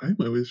at the time,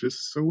 I was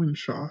just so in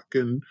shock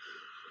and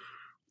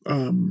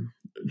um,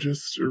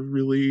 just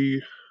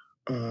really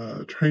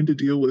trying to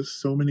deal with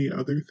so many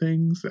other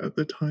things at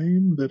the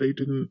time that I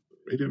didn't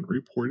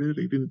report it.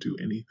 I didn't do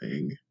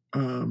anything.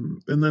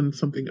 And then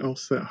something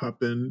else that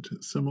happened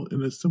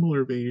in a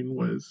similar vein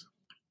was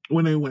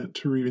when I went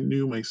to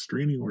renew my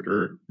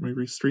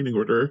restraining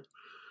order,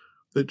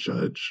 the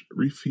judge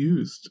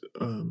refused.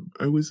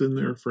 I was in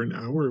there for an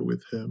hour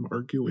with him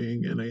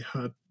arguing, and I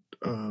had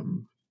a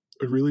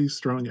really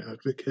strong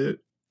advocate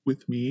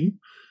with me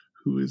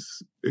who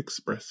is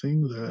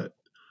expressing that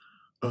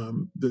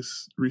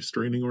this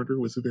restraining order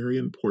was very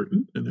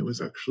important and it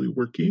was actually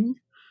working.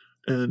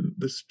 And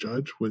this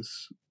judge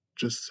was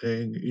just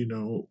saying,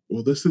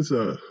 well, this is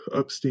a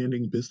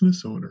upstanding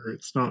business owner.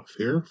 It's not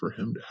fair for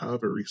him to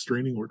have a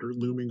restraining order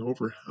looming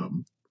over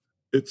him.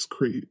 It's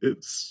crazy.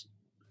 It's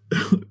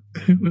I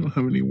don't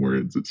have any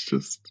words. It's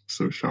just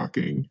so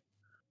shocking.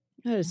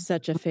 That is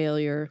such a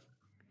failure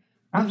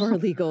of our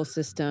Absolutely. legal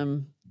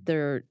system.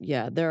 There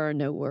are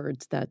no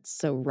words. That's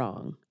so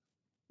wrong.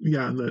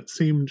 Yeah, and that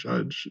same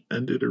judge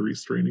ended a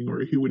restraining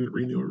order. He wouldn't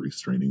renew a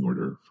restraining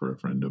order for a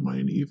friend of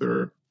mine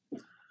either.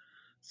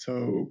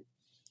 So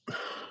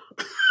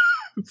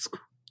it's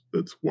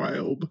that's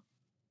wild.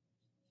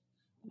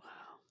 Wow.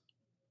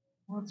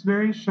 Well, it's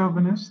very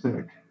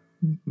chauvinistic.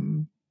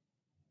 Mm-hmm.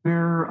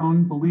 Their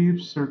own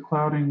beliefs are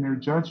clouding their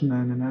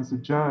judgment, and as a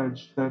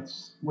judge,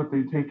 that's what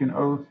they take an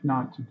oath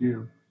not to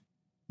do.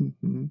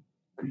 Mm-hmm.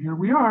 But here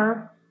we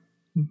are.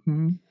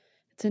 Mm-hmm.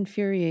 It's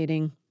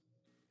infuriating.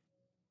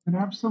 It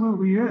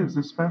absolutely is,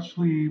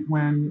 especially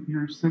when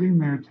you're sitting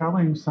there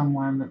telling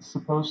someone that's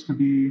supposed to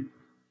be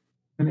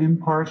an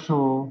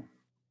impartial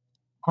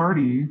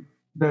party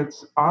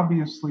that's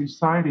obviously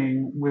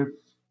siding with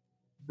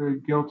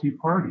the guilty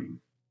party.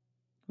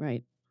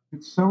 Right.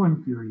 It's so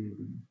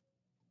infuriating.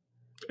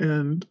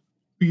 And,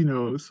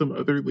 some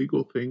other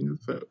legal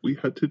things that we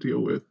had to deal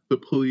with. The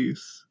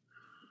police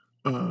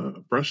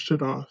brushed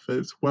it off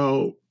as,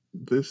 well,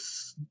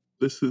 this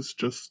is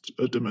just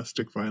a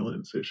domestic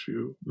violence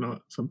issue,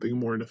 not something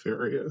more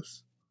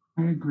nefarious.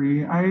 I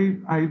agree. I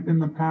in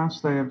the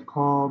past I have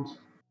called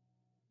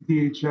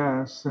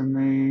DHS and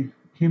they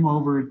came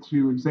over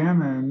to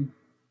examine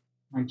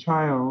my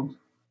child,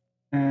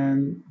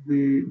 and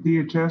the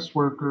DHS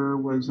worker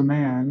was a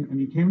man, and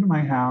he came to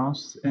my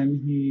house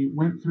and he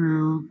went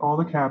through all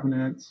the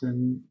cabinets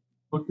and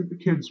looked at the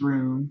kids'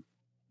 room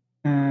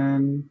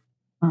and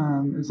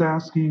is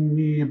asking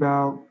me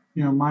about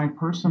my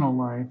personal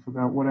life,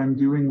 about what I'm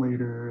doing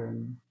later,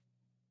 and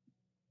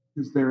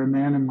is there a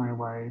man in my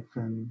life,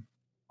 and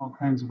all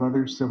kinds of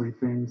other silly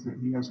things that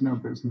he has no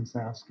business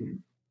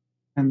asking.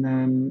 And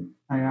then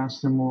I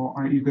asked him, well,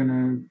 aren't you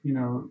going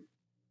to,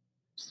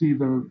 see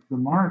the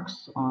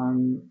marks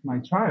on my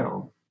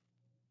child?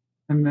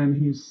 And then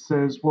he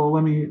says, well,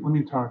 let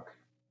me talk,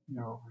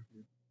 over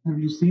here. Have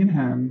you seen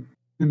him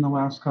in the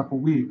last couple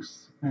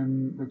weeks?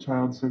 And the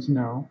child says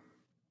no.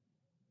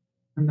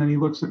 And then he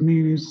looks at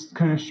me and he's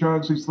kind of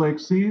shrugs. He's like,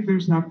 see,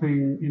 there's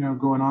nothing,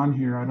 going on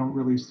here. I don't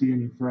really see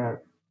any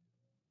threat.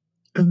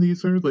 And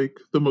these are like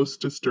the most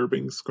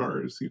disturbing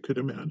scars you could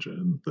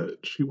imagine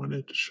that she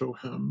wanted to show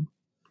him.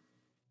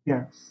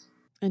 Yes.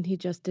 And he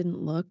just didn't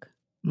look?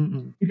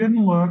 Mm-mm. He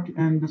didn't look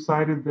and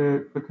decided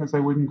that because I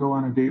wouldn't go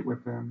on a date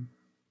with him,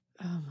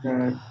 Oh my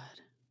that God.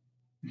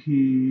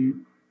 he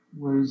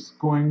was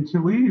going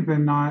to leave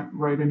and not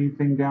write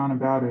anything down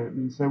about it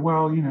and say,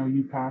 well,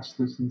 you passed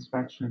this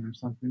inspection or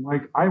something.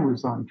 Like I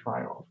was on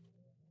trial.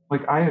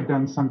 Like I had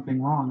done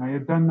something wrong. I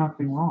had done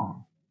nothing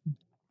wrong.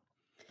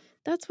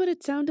 That's what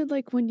it sounded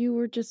like when you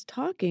were just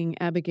talking,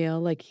 Abigail.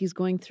 Like he's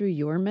going through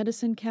your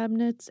medicine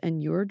cabinets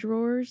and your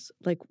drawers.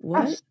 Like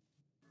what? Yes.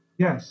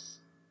 Yes.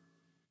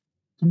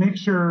 To make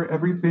sure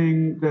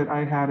everything that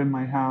I had in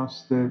my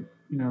house that,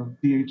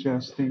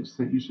 DHS thinks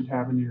that you should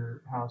have in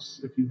your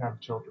house if you have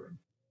children,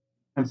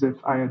 as if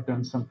I had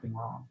done something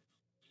wrong.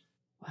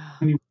 Wow.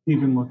 And he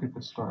wouldn't even look at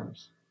the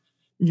scars.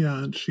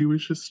 Yeah, and she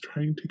was just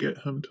trying to get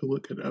him to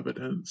look at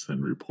evidence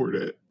and report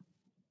it.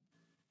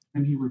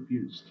 And he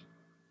refused,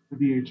 the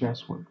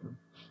DHS worker.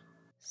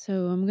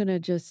 So I'm going to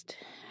just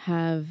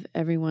have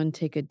everyone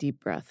take a deep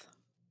breath.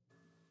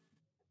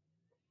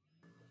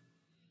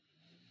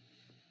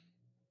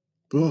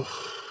 Ugh.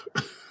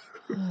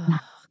 Oh,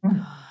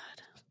 God.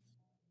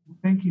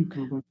 Thank you for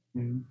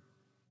listening.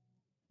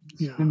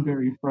 It's been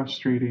very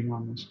frustrating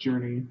on this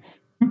journey,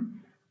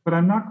 but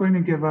I'm not going to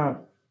give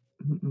up.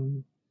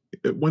 Mm-mm.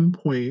 At one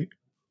point,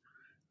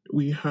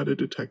 we had a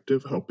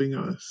detective helping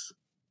us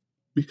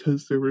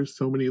because there were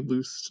so many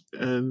loose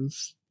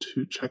ends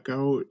to check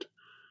out,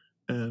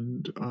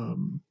 and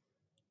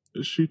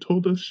she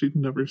told us she'd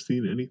never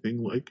seen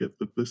anything like it,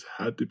 that this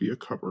had to be a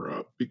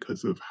cover-up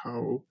because of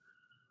how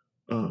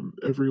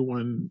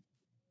everyone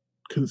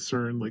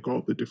concerned, like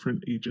all the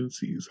different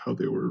agencies, how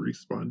they were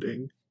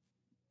responding.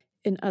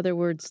 In other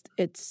words,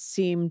 it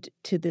seemed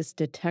to this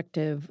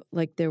detective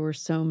like there were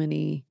so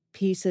many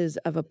pieces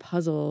of a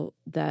puzzle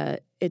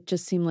that it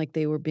just seemed like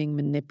they were being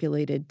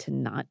manipulated to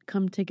not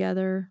come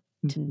together,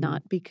 to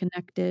not be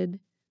connected.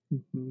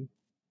 Mm-hmm.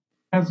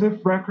 As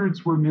if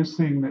records were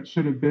missing that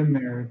should have been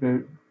there,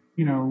 that,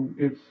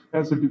 if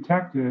as a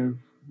detective,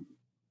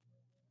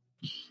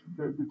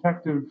 the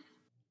detective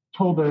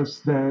told us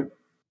that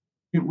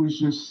it was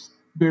just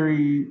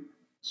very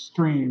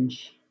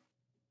strange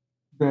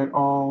that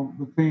all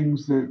the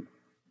things that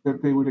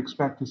they would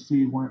expect to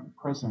see weren't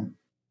present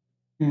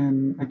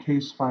in a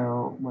case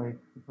file like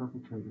the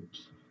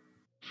perpetrators.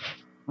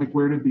 Like,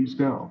 where did these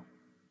go?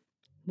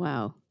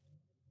 Wow.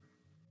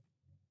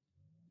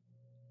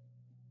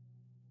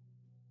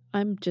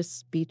 I'm just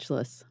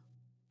speechless.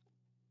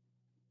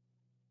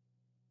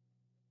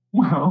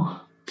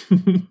 Well,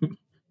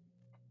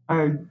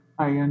 I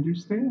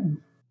understand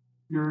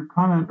your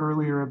comment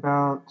earlier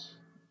about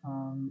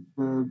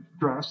the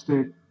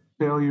drastic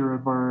failure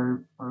of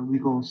our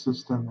legal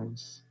system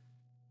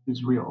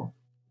is real.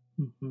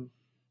 Mm-hmm.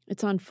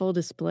 It's on full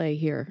display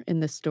here in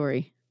this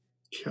story.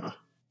 Yeah.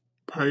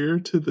 Prior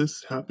to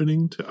this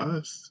happening to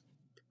us,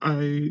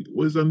 I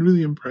was under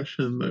the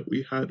impression that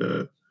we had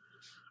a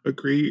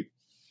great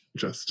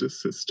justice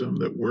system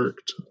that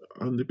worked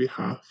on the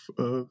behalf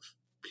of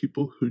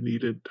people who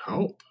needed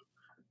help.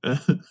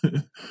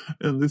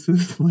 And this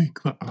is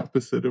like the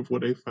opposite of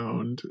what I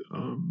found,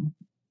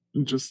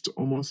 just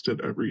almost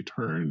at every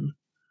turn.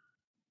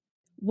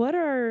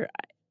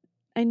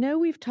 I know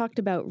we've talked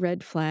about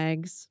red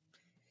flags.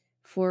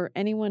 For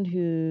anyone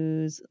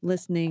who's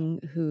listening,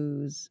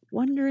 who's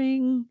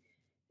wondering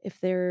if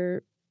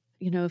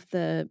if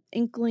the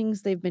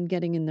inklings they've been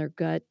getting in their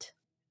gut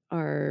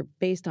are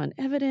based on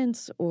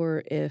evidence,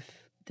 or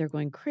if they're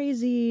going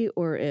crazy,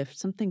 or if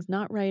something's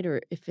not right,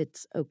 or if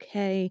it's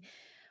okay.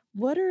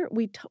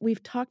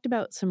 We've talked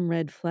about some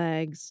red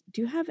flags.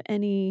 Do you have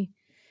any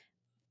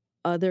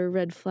other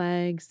red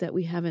flags that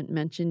we haven't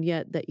mentioned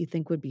yet that you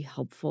think would be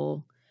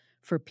helpful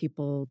for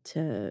people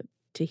to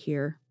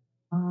hear?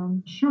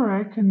 Sure,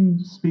 I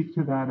can speak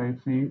to that, I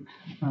think,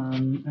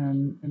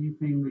 and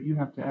anything that you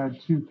have to add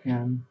too,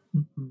 Ken.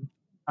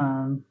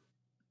 Mm-hmm.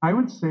 I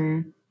would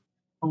say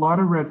a lot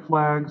of red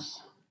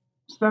flags.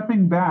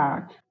 Stepping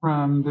back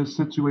from this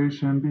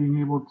situation, being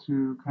able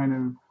to kind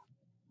of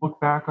look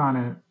back on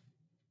it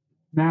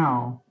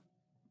now,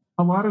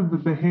 a lot of the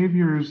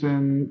behaviors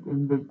and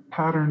the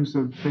patterns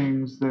of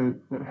things that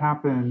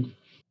happened,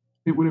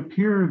 it would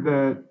appear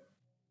that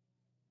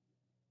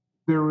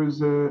there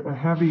was a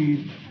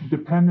heavy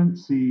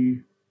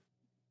dependency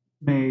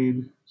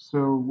made,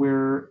 so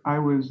where I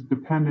was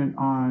dependent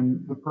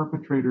on the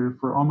perpetrator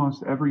for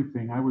almost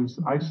everything. I was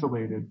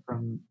isolated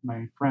from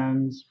my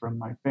friends, from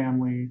my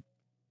family,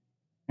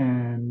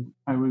 and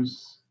I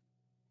was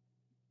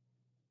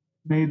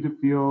made to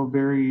feel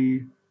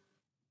very,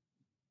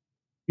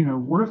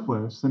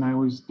 worthless, and I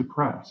was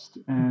depressed.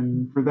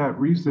 And for that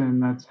reason,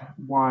 that's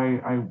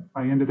why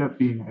I ended up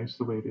being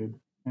isolated.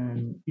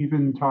 And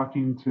even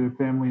talking to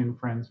family and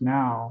friends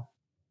now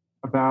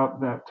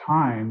about that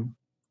time,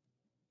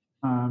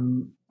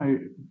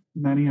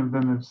 many of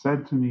them have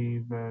said to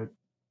me that,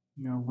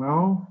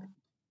 well,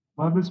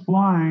 love is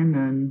blind,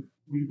 and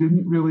we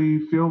didn't really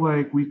feel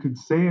like we could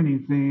say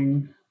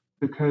anything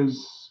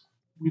because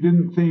we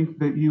didn't think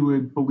that you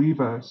would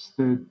believe us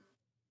that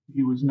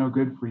he was no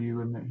good for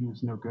you and that he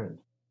was no good,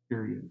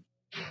 period.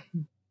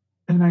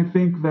 And I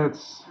think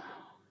that's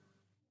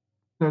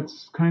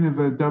kind of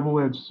a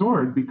double-edged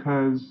sword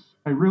because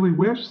I really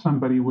wish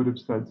somebody would have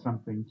said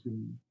something to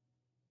me.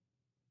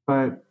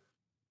 But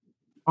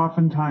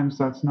oftentimes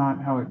that's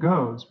not how it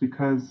goes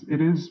because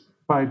it is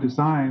by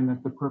design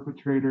that the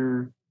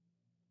perpetrator,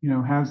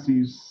 has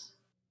these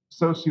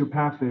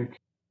sociopathic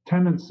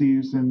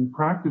tendencies and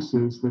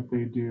practices that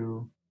they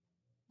do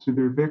to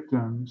their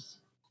victims,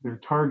 to their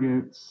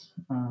targets,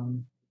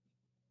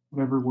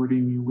 whatever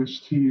wording you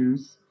wish to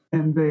use,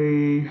 and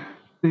they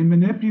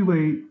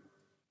manipulate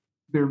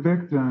their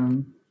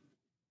victim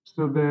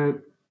so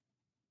that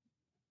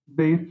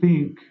they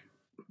think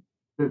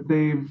that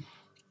they've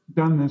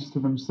done this to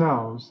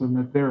themselves and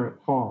that they're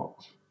at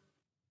fault.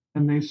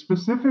 And they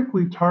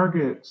specifically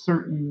target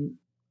certain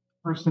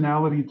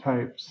personality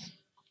types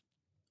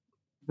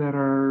that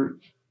are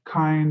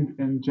kind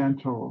and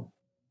gentle.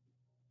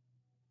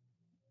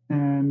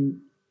 And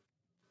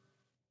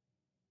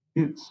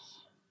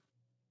it's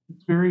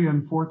very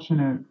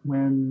unfortunate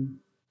when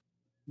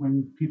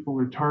people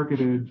are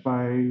targeted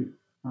by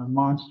a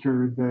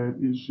monster that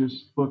is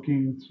just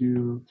looking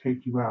to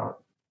take you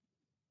out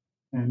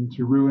and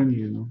to ruin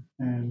you,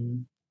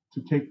 and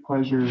to take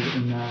pleasure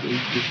in that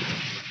is just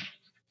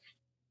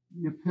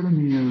the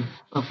epitome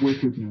of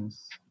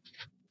wickedness,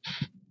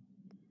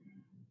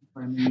 if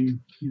I may,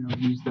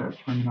 use that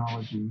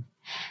terminology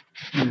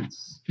in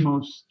its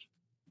most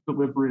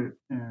deliberate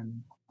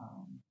and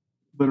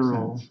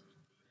literal sense.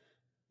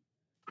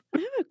 I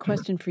have a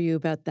question for you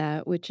about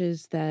that, which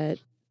is that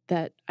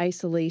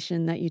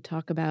isolation that you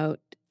talk about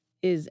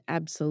is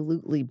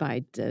absolutely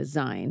by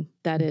design.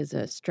 That is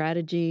a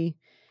strategy,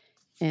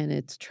 and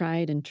it's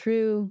tried and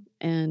true.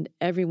 And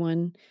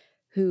everyone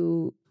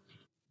who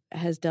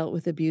has dealt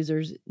with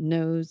abusers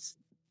knows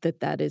that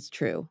that is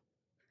true,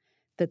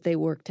 that they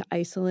work to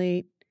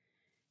isolate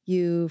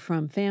you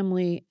from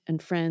family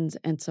and friends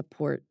and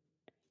support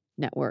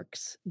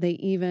networks. They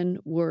even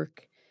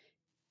work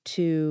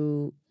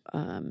to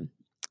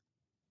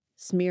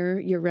smear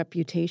your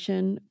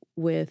reputation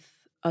with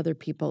other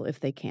people if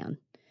they can,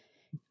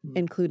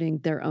 including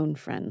their own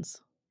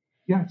friends.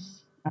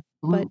 Yes,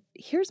 absolutely. But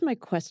here's my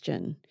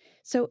question.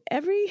 So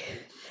every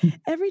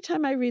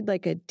time I read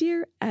like a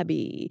Dear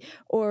Abby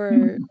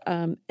or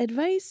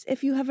advice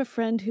if you have a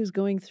friend who's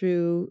going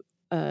through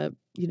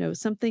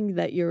something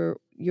that you're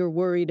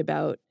worried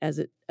about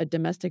as a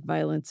domestic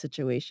violence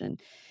situation,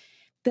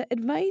 the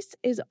advice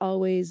is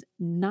always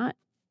not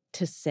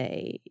to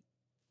say,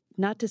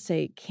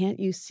 can't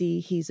you see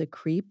he's a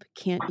creep?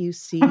 Can't you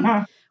see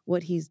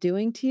what he's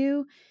doing to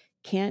you?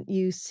 Can't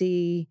you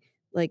see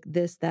like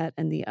this, that,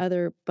 and the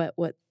other? But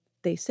what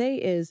they say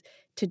is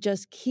to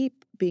just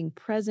keep being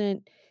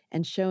present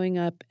and showing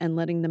up and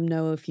letting them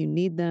know if you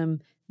need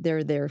them,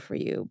 they're there for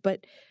you.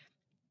 But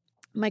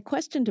my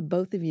question to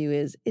both of you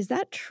is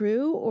that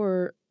true?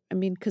 Or, I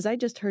mean, because I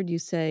just heard you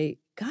say,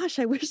 gosh,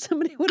 I wish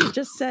somebody would have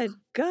just said,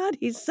 God,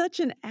 he's such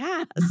an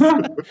ass.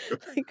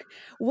 Like,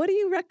 what do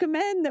you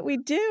recommend that we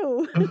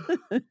do?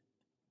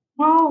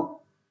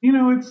 Well,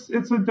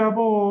 it's a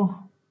double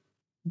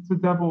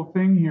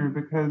thing here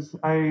because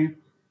I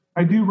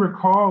do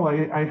recall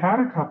I had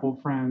a couple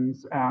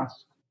friends ask,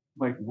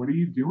 like, what are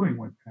you doing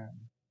with him?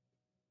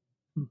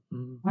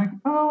 Mm-hmm. Like,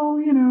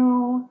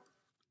 oh,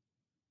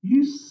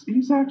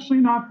 he's actually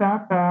not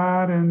that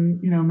bad,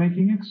 and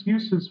making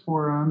excuses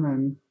for him.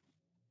 And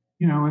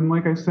and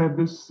like I said,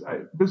 this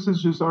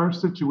is just our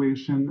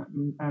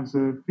situation as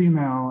a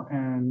female,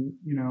 and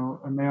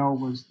a male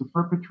was the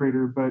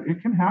perpetrator, but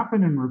it can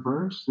happen in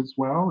reverse as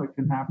well. It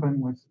can happen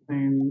with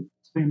same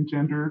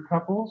gender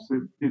couples.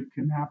 It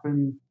can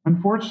happen,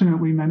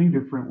 unfortunately, many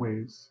different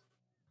ways.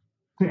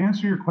 to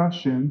answer your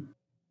question,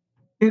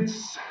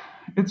 it's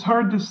it's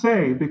hard to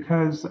say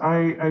because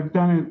I've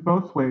done it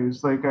both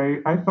ways. Like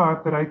I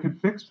thought that I could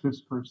fix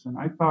this person.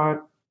 I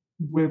thought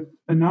with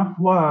enough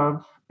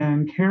love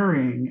and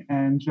caring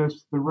and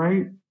just the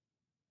right,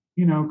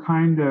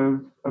 kind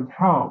of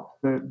help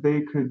that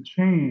they could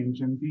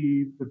change and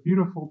be the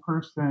beautiful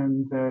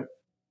person that,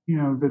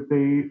 that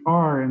they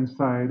are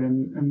inside.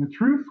 And the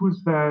truth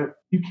was that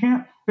you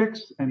can't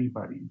fix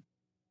anybody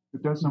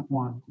that doesn't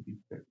want to be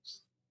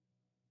fixed.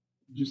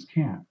 You just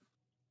can't.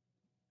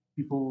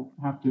 People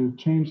have to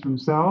change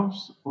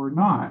themselves or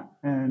not.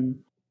 And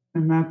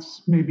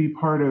that's maybe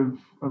part of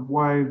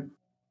why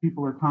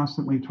people are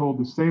constantly told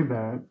to say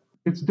that.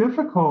 It's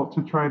difficult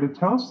to try to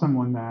tell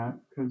someone that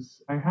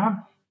because I have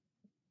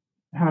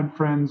had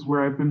friends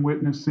where I've been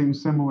witnessing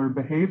similar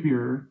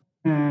behavior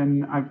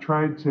and I've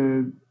tried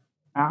to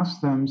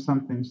ask them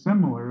something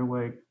similar,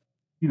 like,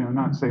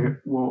 not say,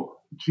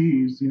 well,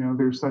 geez,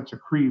 they're such a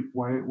creep.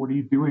 What are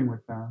you doing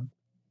with them?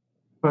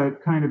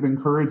 But kind of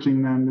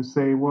encouraging them to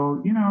say,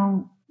 well,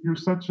 you're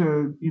such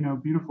a,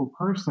 beautiful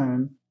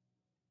person.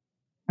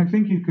 I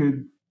think you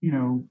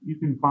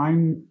can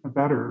find a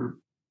better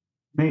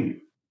mate.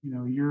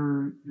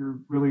 You're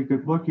really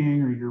good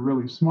looking or you're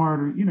really smart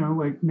or,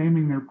 like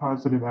naming their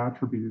positive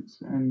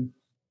attributes. And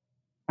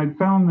I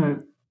found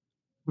that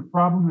the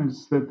problem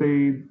is that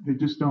they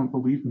just don't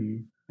believe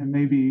me. And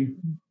maybe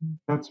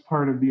that's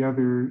part of the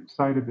other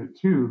side of it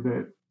too,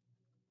 that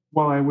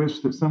while I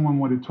wish that someone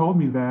would have told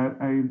me that,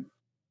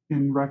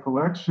 in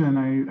recollection,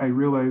 I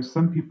realized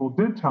some people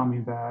did tell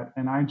me that,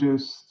 and I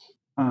just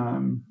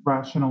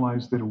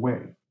rationalized it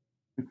away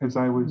because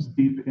I was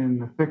deep in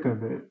the thick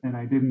of it and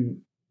I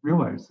didn't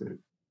realize it.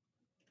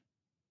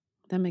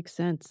 That makes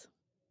sense.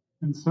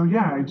 And so,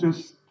 yeah, I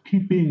just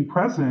keep being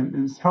present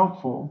is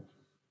helpful.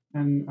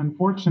 And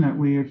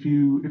unfortunately, if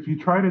you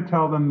try to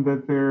tell them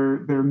that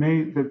their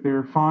mate that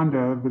they're fond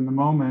of in the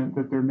moment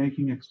that they're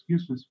making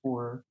excuses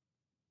for,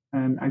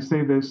 and I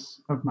say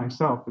this of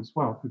myself as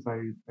well because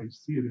I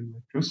see it in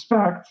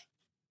retrospect.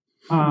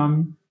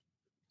 Um,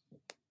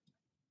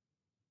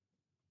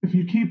 if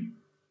you keep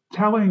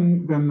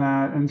telling them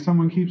that and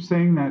someone keeps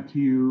saying that to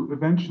you,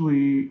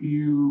 eventually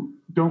you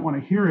don't want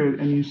to hear it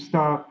and you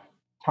stop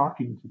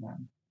talking to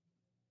them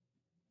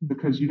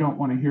because you don't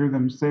want to hear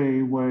them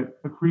say what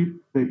a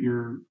creep that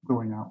you're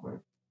going out with.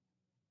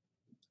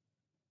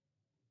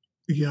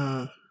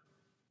 Yeah,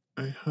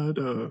 I had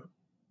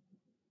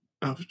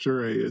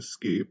after I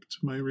escaped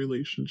my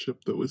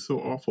relationship that was so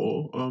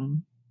awful,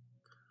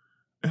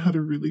 I had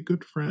a really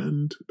good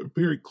friend, a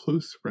very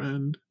close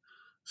friend,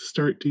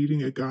 start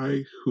dating a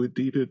guy who had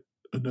dated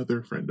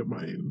another friend of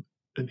mine,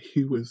 and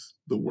he was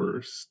the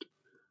worst.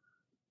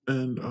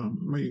 And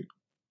my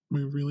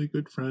really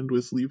good friend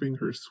was leaving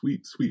her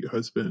sweet, sweet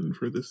husband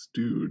for this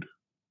dude.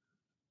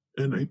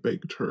 And I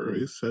begged her,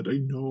 I said, I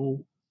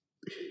know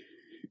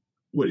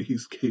what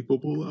he's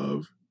capable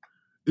of.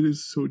 It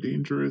is so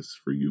dangerous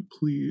for you.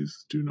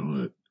 Please do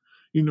not,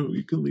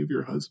 you can leave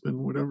your husband,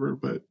 whatever,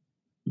 but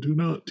do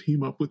not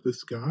team up with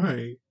this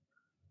guy.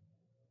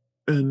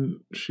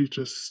 And she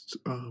just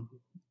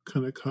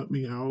kind of cut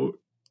me out,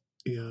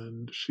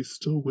 and she's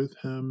still with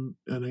him.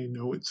 And I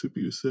know it's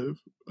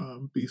abusive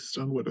based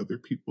on what other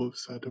people have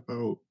said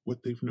about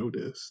what they've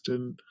noticed.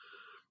 And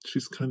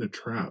she's kind of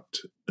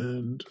trapped.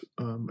 And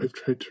I've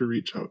tried to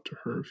reach out to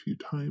her a few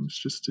times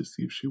just to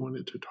see if she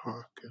wanted to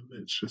talk, and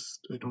it's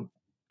just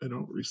I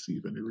don't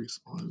receive any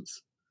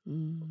response.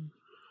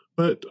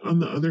 But on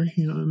the other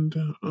hand,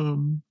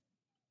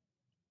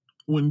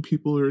 when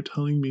people are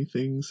telling me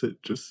things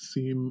that just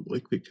seem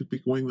like they could be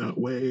going that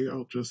way,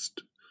 I'll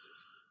just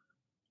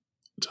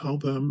tell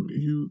them,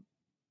 you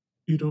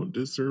don't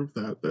deserve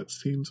that. That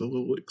seems a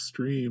little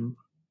extreme.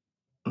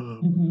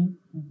 And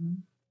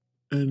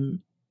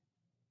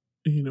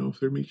if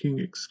they're making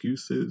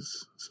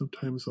excuses,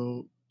 sometimes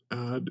I'll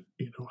add,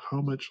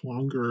 how much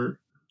longer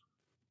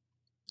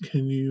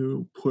can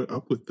you put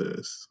up with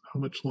this? How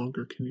much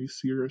longer can you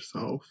see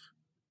yourself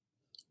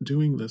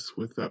doing this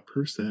with that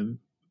person?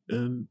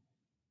 And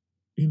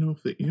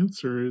if the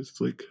answer is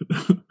like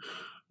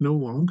no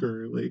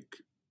longer, like,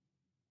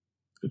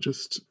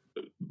 just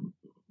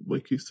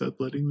like you said,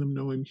 letting them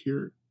know I'm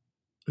here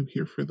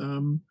for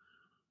them.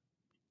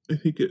 I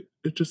think it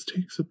just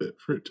takes a bit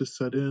for it to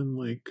set in,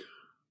 like,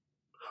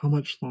 how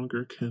much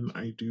longer can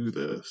I do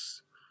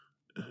this?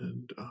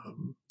 And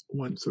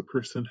once a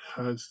person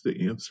has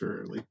the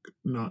answer, like,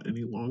 not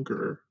any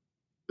longer,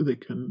 they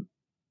can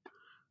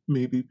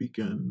maybe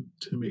begin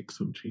to make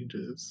some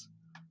changes.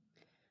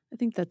 I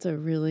think that's a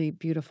really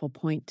beautiful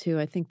point, too.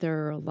 I think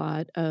there are a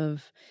lot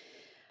of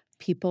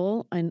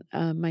people, and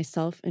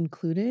myself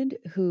included,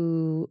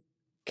 who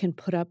can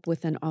put up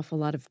with an awful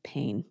lot of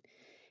pain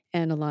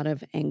and a lot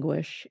of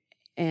anguish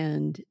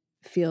and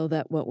feel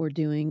that what we're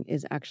doing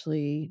is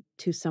actually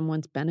to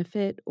someone's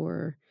benefit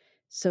or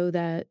so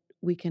that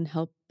we can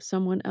help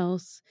someone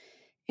else,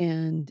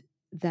 and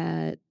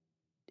that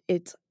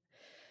it's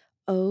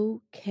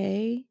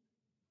okay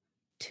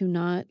to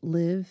not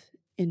live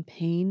in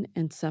pain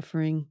and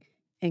suffering,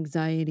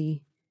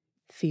 anxiety,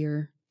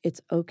 fear.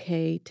 It's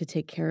okay to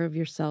take care of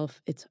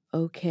yourself. It's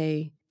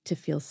okay to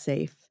feel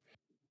safe.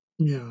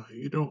 Yeah,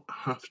 you don't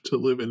have to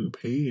live in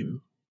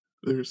pain.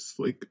 There's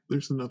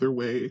another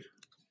way.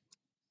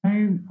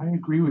 I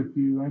agree with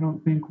you. I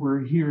don't think we're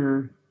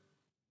here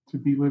to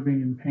be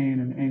living in pain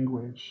and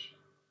anguish.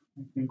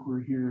 I think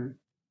we're here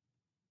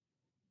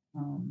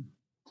um,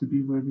 to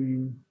be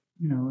living,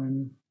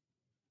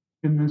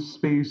 in this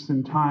space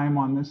and time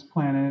on this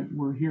planet.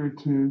 We're here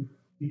to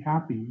be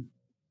happy.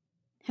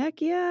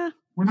 Heck yeah.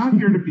 We're not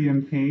here to be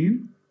in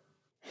pain.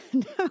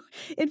 No,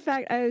 in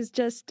fact, I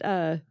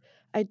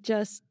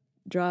just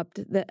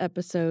dropped the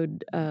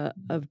episode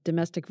of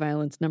domestic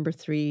violence number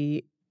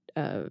 3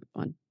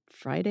 on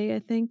Friday, I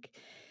think.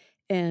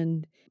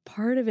 And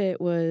part of it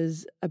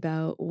was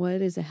about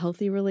what is a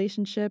healthy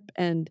relationship.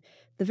 And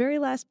the very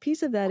last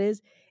piece of that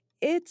is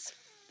it's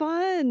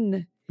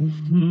fun,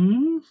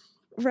 Mm-hmm.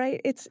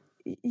 right?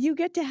 You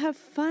get to have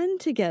fun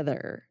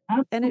together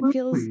and it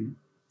feels Absolutely.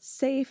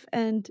 safe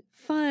and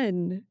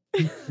fun.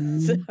 Mhm.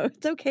 So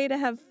it's okay to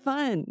have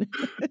fun.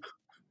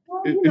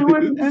 Well, It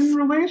and is.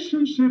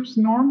 relationships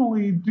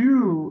normally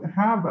do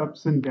have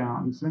ups and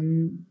downs,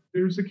 and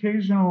there's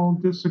occasional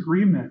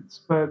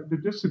disagreements, but the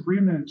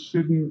disagreements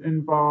shouldn't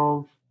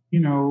involve,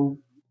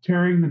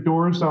 tearing the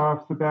doors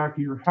off the back of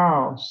your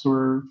house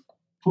or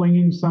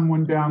flinging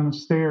someone down the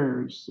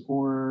stairs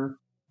or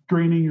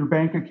draining your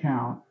bank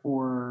account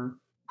or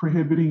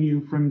prohibiting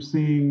you from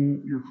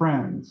seeing your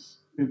friends.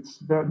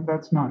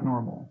 That's not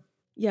normal.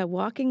 Yeah,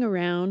 walking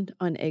around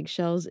on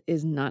eggshells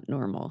is not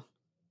normal.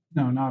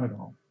 No, not at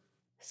all.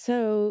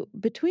 So,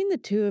 between the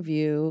two of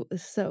you,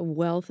 it's a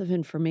wealth of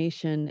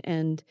information.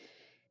 And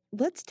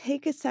let's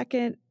take a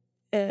second,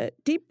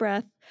 deep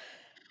breath,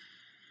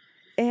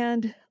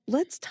 and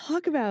let's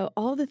talk about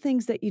all the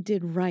things that you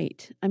did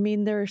right. I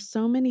mean, there are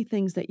so many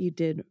things that you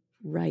did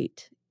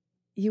right.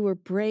 You were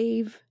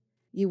brave,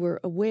 you were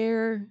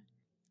aware,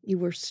 you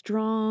were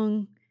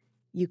strong,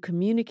 you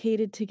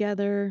communicated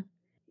together,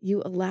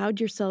 you allowed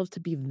yourselves to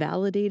be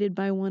validated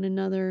by one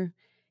another,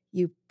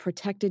 you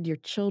protected your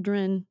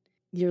children,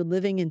 you're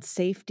living in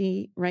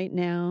safety right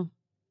now.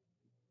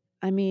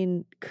 I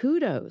mean,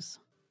 kudos.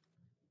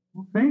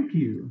 Well, thank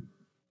you.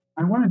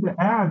 I wanted to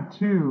add,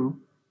 too,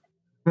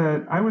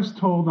 that I was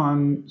told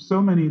on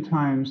so many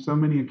times, so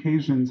many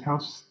occasions, how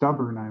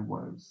stubborn I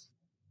was.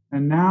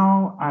 And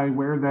now I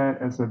wear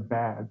that as a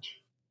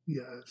badge.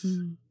 Yes.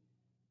 Mm.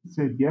 I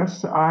said,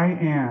 yes, I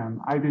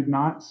am. I did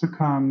not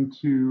succumb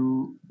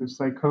to the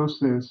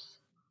psychosis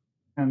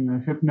and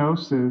the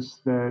hypnosis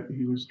that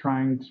he was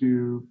trying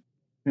to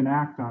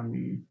enact on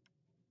me.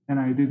 And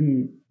I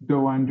didn't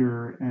go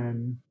under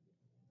and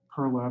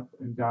curl up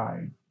and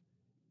die.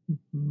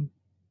 Mm-hmm.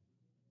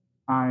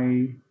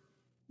 I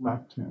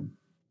left him,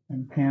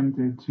 and Pam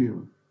did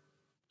too.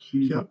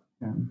 She left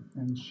Yep. him,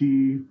 and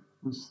she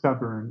was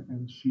stubborn,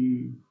 and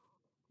she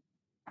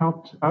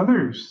helped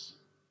others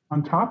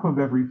on top of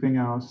everything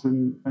else,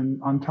 and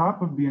on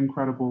top of the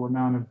incredible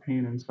amount of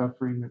pain and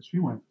suffering that she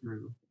went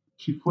through.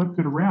 She flipped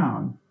it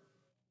around.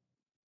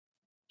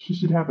 She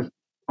should have a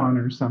on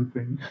or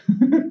something.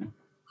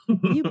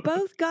 You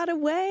both got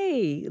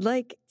away.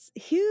 Like, it's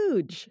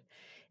huge.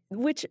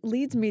 Which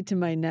leads me to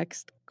my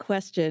next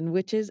question,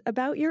 which is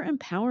about your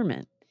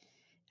empowerment.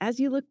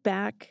 As you look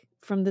back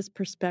from this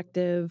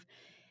perspective,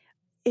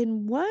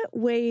 in what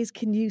ways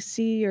can you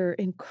see your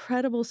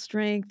incredible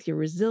strength, your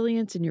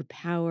resilience, and your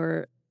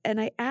power? And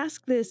I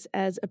ask this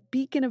as a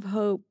beacon of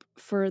hope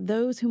for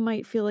those who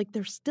might feel like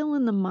they're still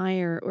in the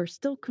mire or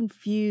still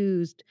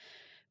confused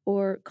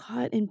or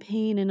caught in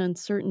pain and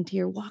uncertainty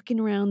or walking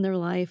around their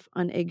life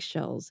on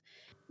eggshells.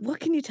 What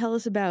can you tell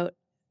us about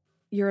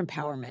your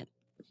empowerment?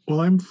 Well,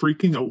 I'm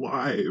freaking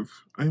alive.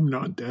 I'm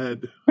not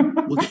dead.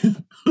 Look.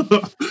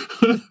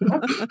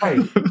 Right.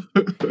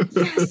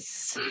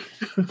 Yes.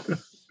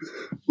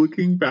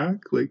 Looking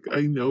back, like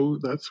I know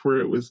that's where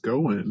it was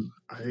going.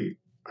 I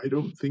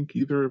don't think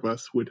either of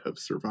us would have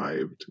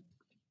survived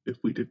if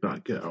we did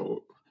not get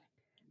out.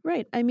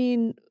 Right. I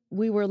mean,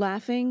 we were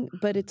laughing,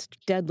 but it's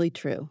deadly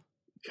true.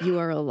 You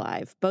are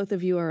alive. Both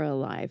of you are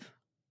alive.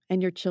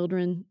 And your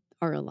children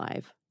are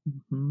alive.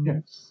 Mm-hmm.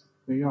 Yes,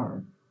 they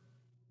are.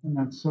 And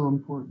that's so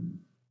important.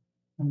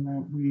 And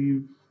that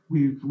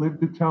we've lived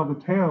to tell the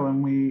tale,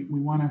 and we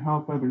want to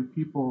help other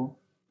people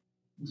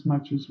as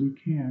much as we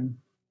can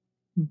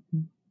Mm-hmm.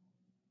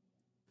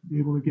 be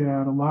able to get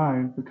out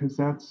alive, because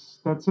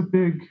that's a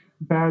big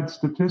bad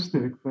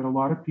statistic that a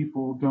lot of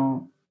people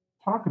don't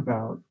talk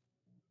about.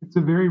 It's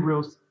a very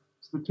real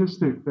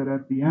statistic that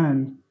at the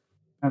end,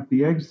 at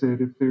the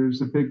exit, if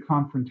there's a big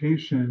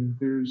confrontation,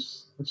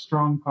 there's a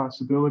strong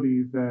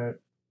possibility that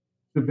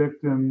the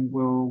victim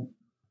will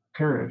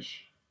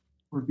perish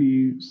or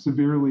be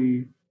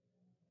severely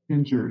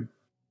injured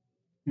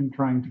in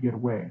trying to get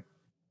away.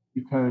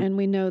 Because, And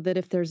we know that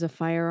if there's a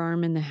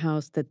firearm in the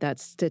house, that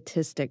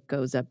statistic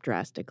goes up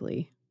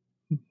drastically.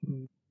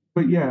 Mm-hmm.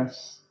 but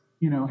yes,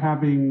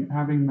 having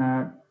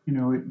that,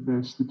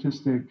 the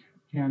statistic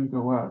can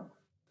go up.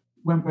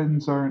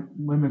 Weapons aren't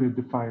limited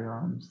to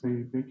firearms.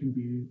 They can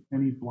be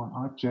any blunt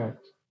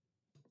object.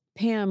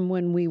 Pam,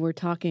 when we were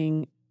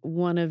talking,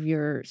 one of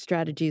your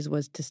strategies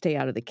was to stay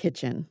out of the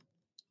kitchen.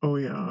 Oh,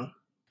 yeah.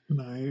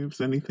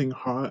 Knives, anything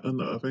hot in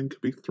the oven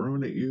could be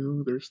thrown at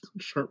you. There's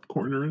sharp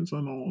corners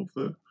on all of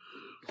the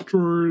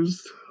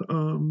drawers.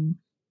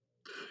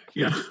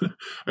 Yeah,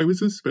 I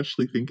was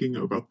especially thinking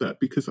about that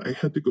because I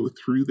had to go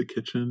through the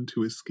kitchen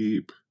to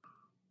escape.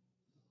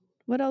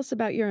 What else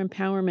about your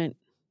empowerment?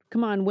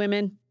 Come on,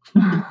 women.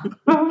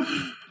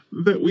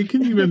 That we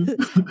can even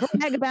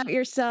brag about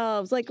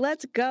yourselves. Like,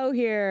 let's go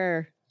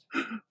here.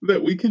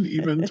 that we can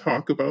even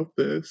talk about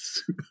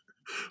this.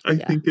 I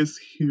think is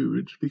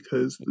huge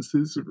because this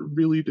is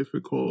really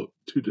difficult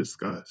to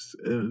discuss.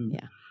 And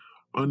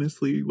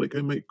honestly, like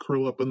I might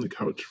curl up on the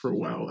couch for a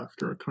while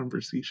after a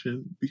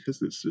conversation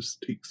because it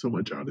just takes so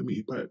much out of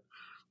me. But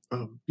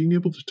being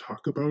able to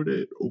talk about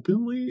it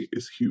openly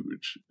is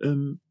huge.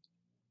 And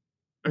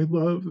I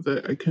love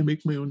that I can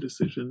make my own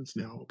decisions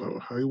now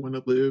about how I want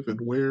to live and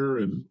where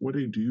and what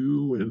I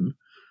do. And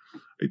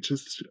I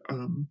just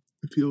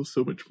feel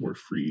so much more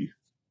free.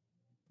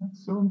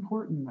 That's so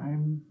important.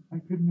 I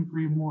couldn't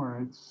agree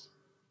more. It's,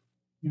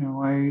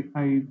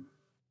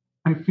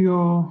 I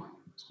feel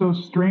so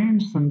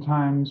strange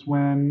sometimes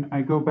when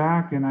I go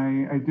back and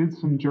I did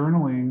some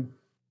journaling,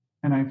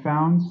 and I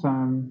found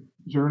some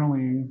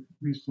journaling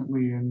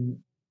recently, and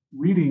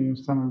reading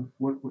some of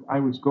what I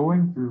was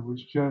going through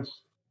was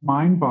just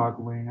mind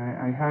boggling.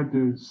 I had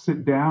to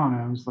sit down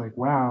and I was like,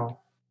 wow,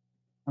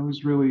 I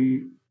was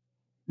really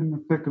in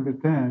the thick of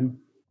it then.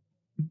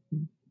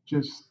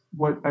 Just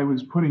what I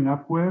was putting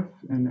up with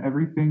and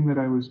everything that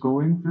I was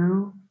going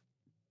through.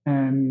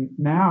 And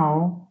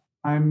now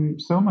I'm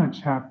so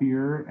much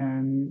happier,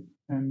 and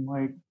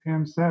like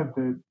Pam said,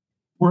 that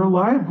we're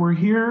alive, we're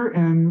here,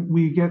 and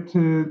we get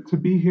to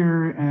be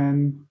here,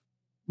 and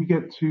we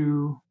get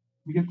to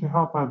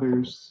help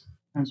others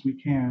as we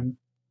can.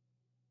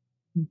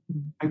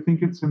 I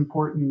think it's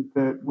important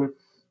that with,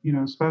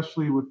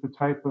 especially with the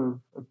type of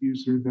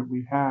abuser that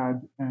we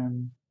had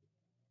and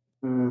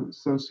the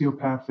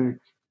sociopathic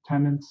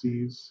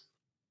tendencies,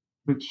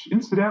 which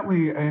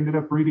incidentally I ended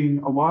up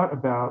reading a lot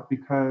about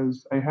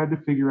because I had to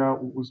figure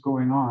out what was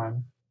going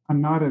on.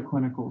 I'm not a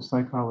clinical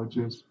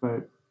psychologist,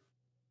 but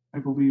I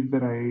believe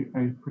that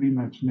I pretty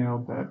much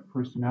nailed that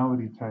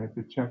personality type.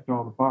 It checked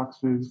all the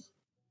boxes.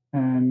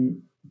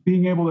 And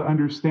being able to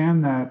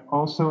understand that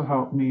also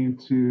helped me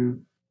to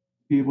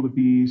be able to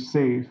be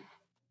safe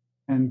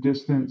and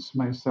distance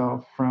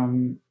myself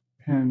from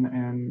him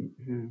and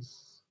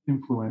his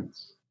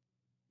influence.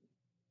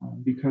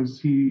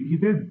 Because he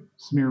did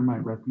smear my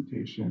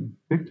reputation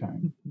big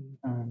time,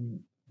 and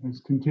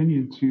has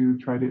continued to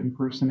try to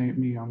impersonate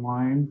me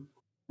online.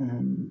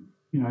 And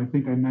I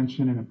think I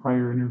mentioned in a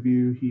prior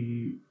interview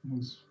he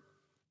has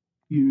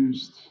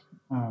used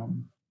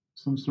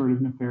some sort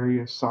of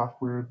nefarious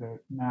software that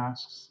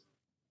masks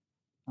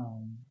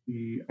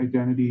the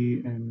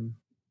identity and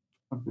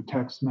of the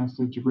text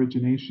message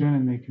origination,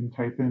 and they can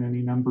type in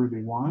any number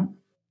they want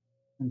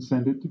and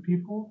send it to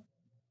people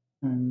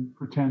and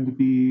pretend to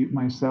be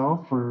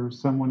myself or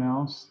someone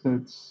else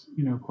that's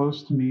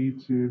close to me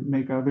to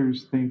make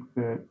others think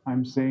that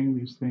I'm saying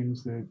these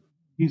things that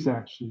he's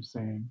actually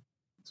saying.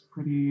 It's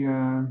pretty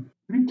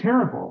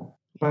terrible,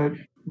 but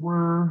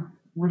we're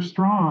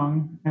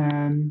strong,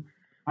 and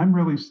I'm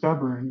really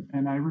stubborn,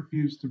 and I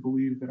refuse to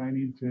believe that I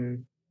need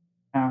to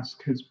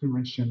ask his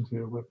permission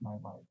to live my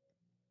life.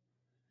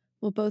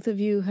 Well, both of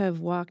you have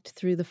walked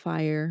through the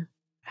fire.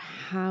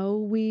 How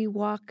we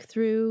walk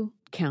through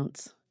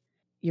counts.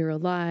 You're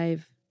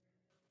alive.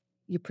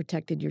 You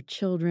protected your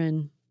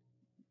children.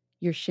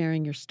 You're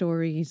sharing your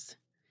stories.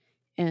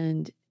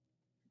 And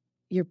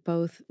you're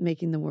both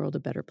making the world a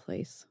better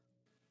place.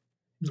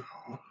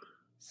 Oh.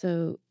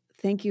 So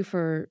thank you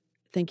for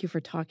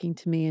talking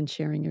to me and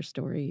sharing your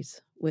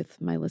stories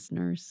with my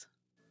listeners.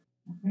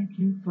 Well, thank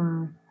you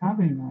for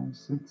having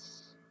us.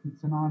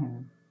 It's an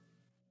honor.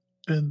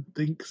 And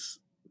thanks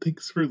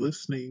for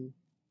listening.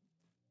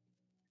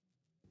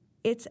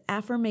 It's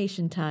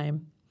affirmation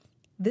time.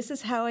 This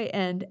is how I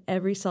end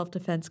every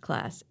self-defense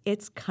class.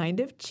 It's kind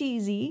of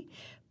cheesy,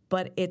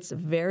 but it's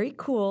very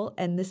cool,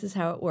 and this is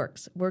how it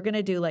works. We're going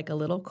to do like a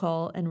little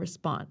call and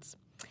response.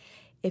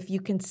 If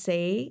you can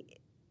say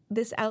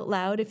this out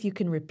loud, if you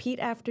can repeat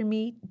after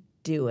me,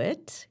 do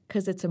it,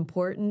 because it's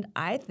important,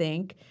 I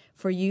think,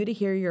 for you to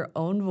hear your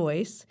own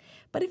voice.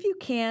 But if you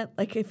can't,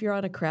 like if you're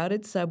on a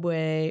crowded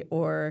subway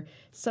or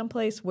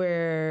someplace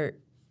where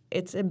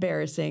it's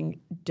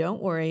embarrassing,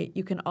 don't worry.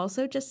 You can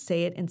also just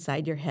say it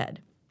inside your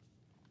head.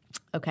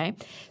 Okay,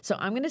 so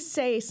I'm going to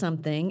say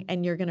something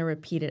and you're going to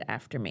repeat it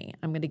after me.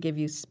 I'm going to give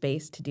you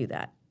space to do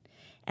that.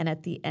 And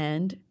at the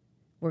end,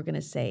 we're going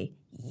to say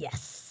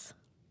yes.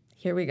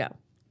 Here we go.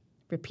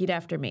 Repeat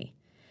after me.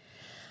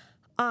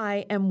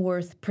 I am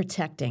worth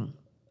protecting.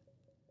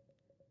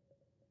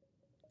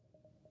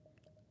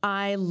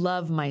 I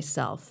love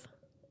myself.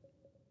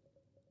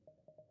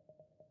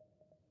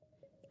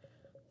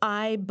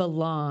 I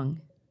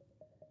belong.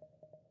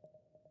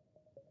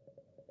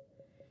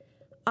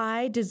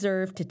 I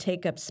deserve to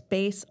take up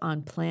space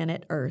on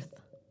planet Earth.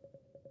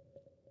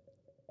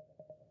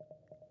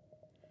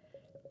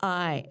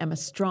 I am a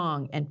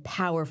strong and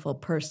powerful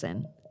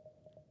person.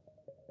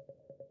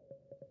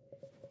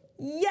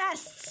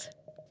 Yes!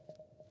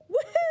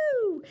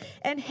 Woohoo!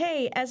 And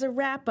hey, as a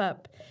wrap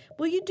up,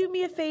 will you do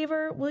me a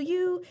favor? Will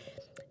you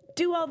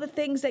do all the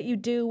things that you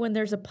do when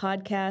there's a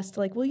podcast?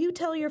 Like, will you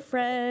tell your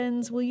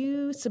friends? Will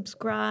you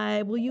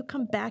subscribe? Will you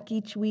come back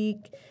each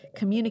week,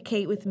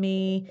 communicate with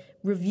me,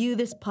 review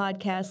this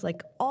podcast?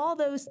 Like, all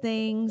those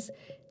things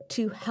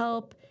to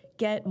help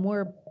get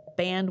more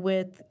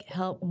bandwidth,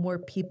 help more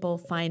people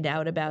find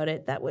out about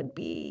it. That would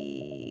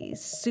be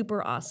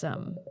super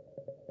awesome.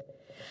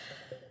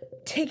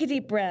 Take a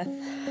deep breath.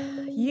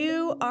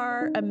 You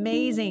are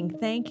amazing.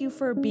 Thank you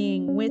for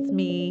being with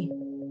me.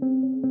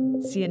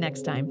 See you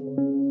next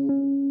time.